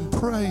worship and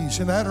praise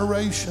and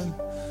adoration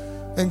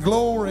and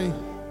glory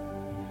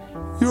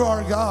You're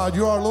our God.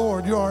 You're our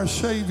Lord. You're our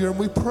Savior. And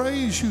we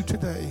praise you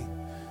today.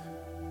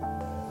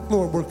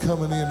 Lord, we're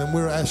coming in and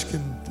we're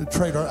asking to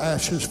trade our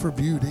ashes for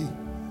beauty.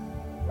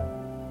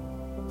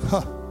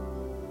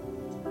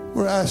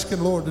 We're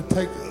asking, Lord, to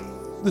take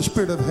the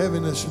spirit of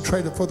heaviness and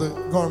trade it for the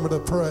garment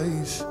of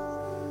praise.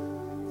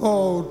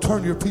 Oh,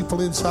 turn your people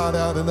inside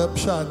out and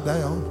upside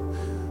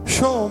down.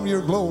 Show them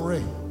your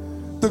glory.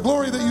 The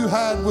glory that you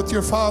had with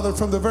your Father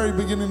from the very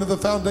beginning of the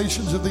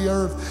foundations of the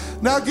earth.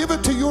 Now give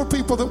it to your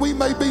people that we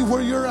may be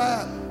where you're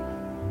at.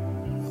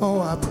 Oh,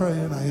 I pray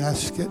and I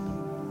ask it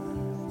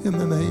in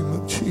the name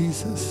of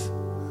Jesus.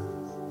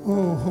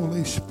 Oh,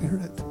 Holy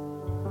Spirit.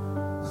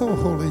 Oh,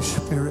 Holy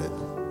Spirit.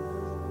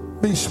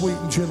 Be sweet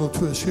and gentle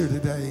to us here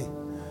today.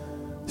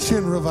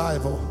 Send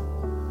revival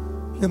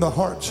in the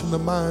hearts and the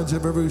minds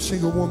of every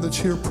single one that's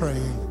here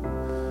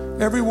praying.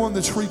 Everyone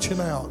that's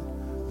reaching out,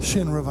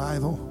 send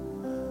revival.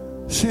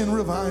 Send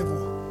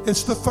revival.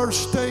 It's the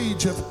first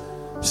stage of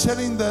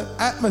setting the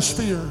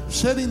atmosphere,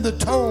 setting the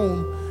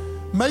tone,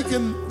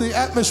 making the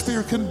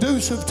atmosphere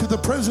conducive to the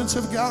presence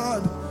of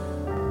God.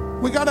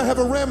 We got to have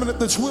a remnant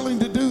that's willing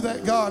to do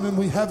that, God, and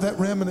we have that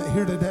remnant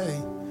here today.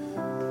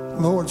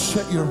 Lord,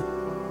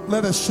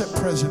 let us set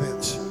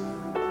precedents.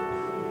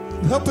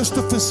 Help us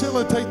to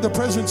facilitate the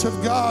presence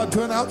of God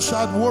to an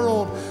outside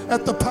world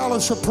at the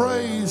palace of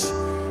praise.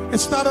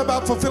 It's not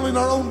about fulfilling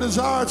our own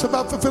desire. It's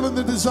about fulfilling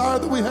the desire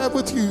that we have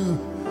with you.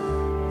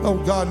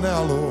 Oh God,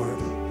 now, Lord,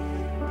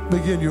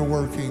 begin your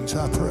workings,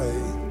 I pray.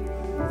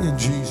 In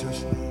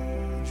Jesus' name.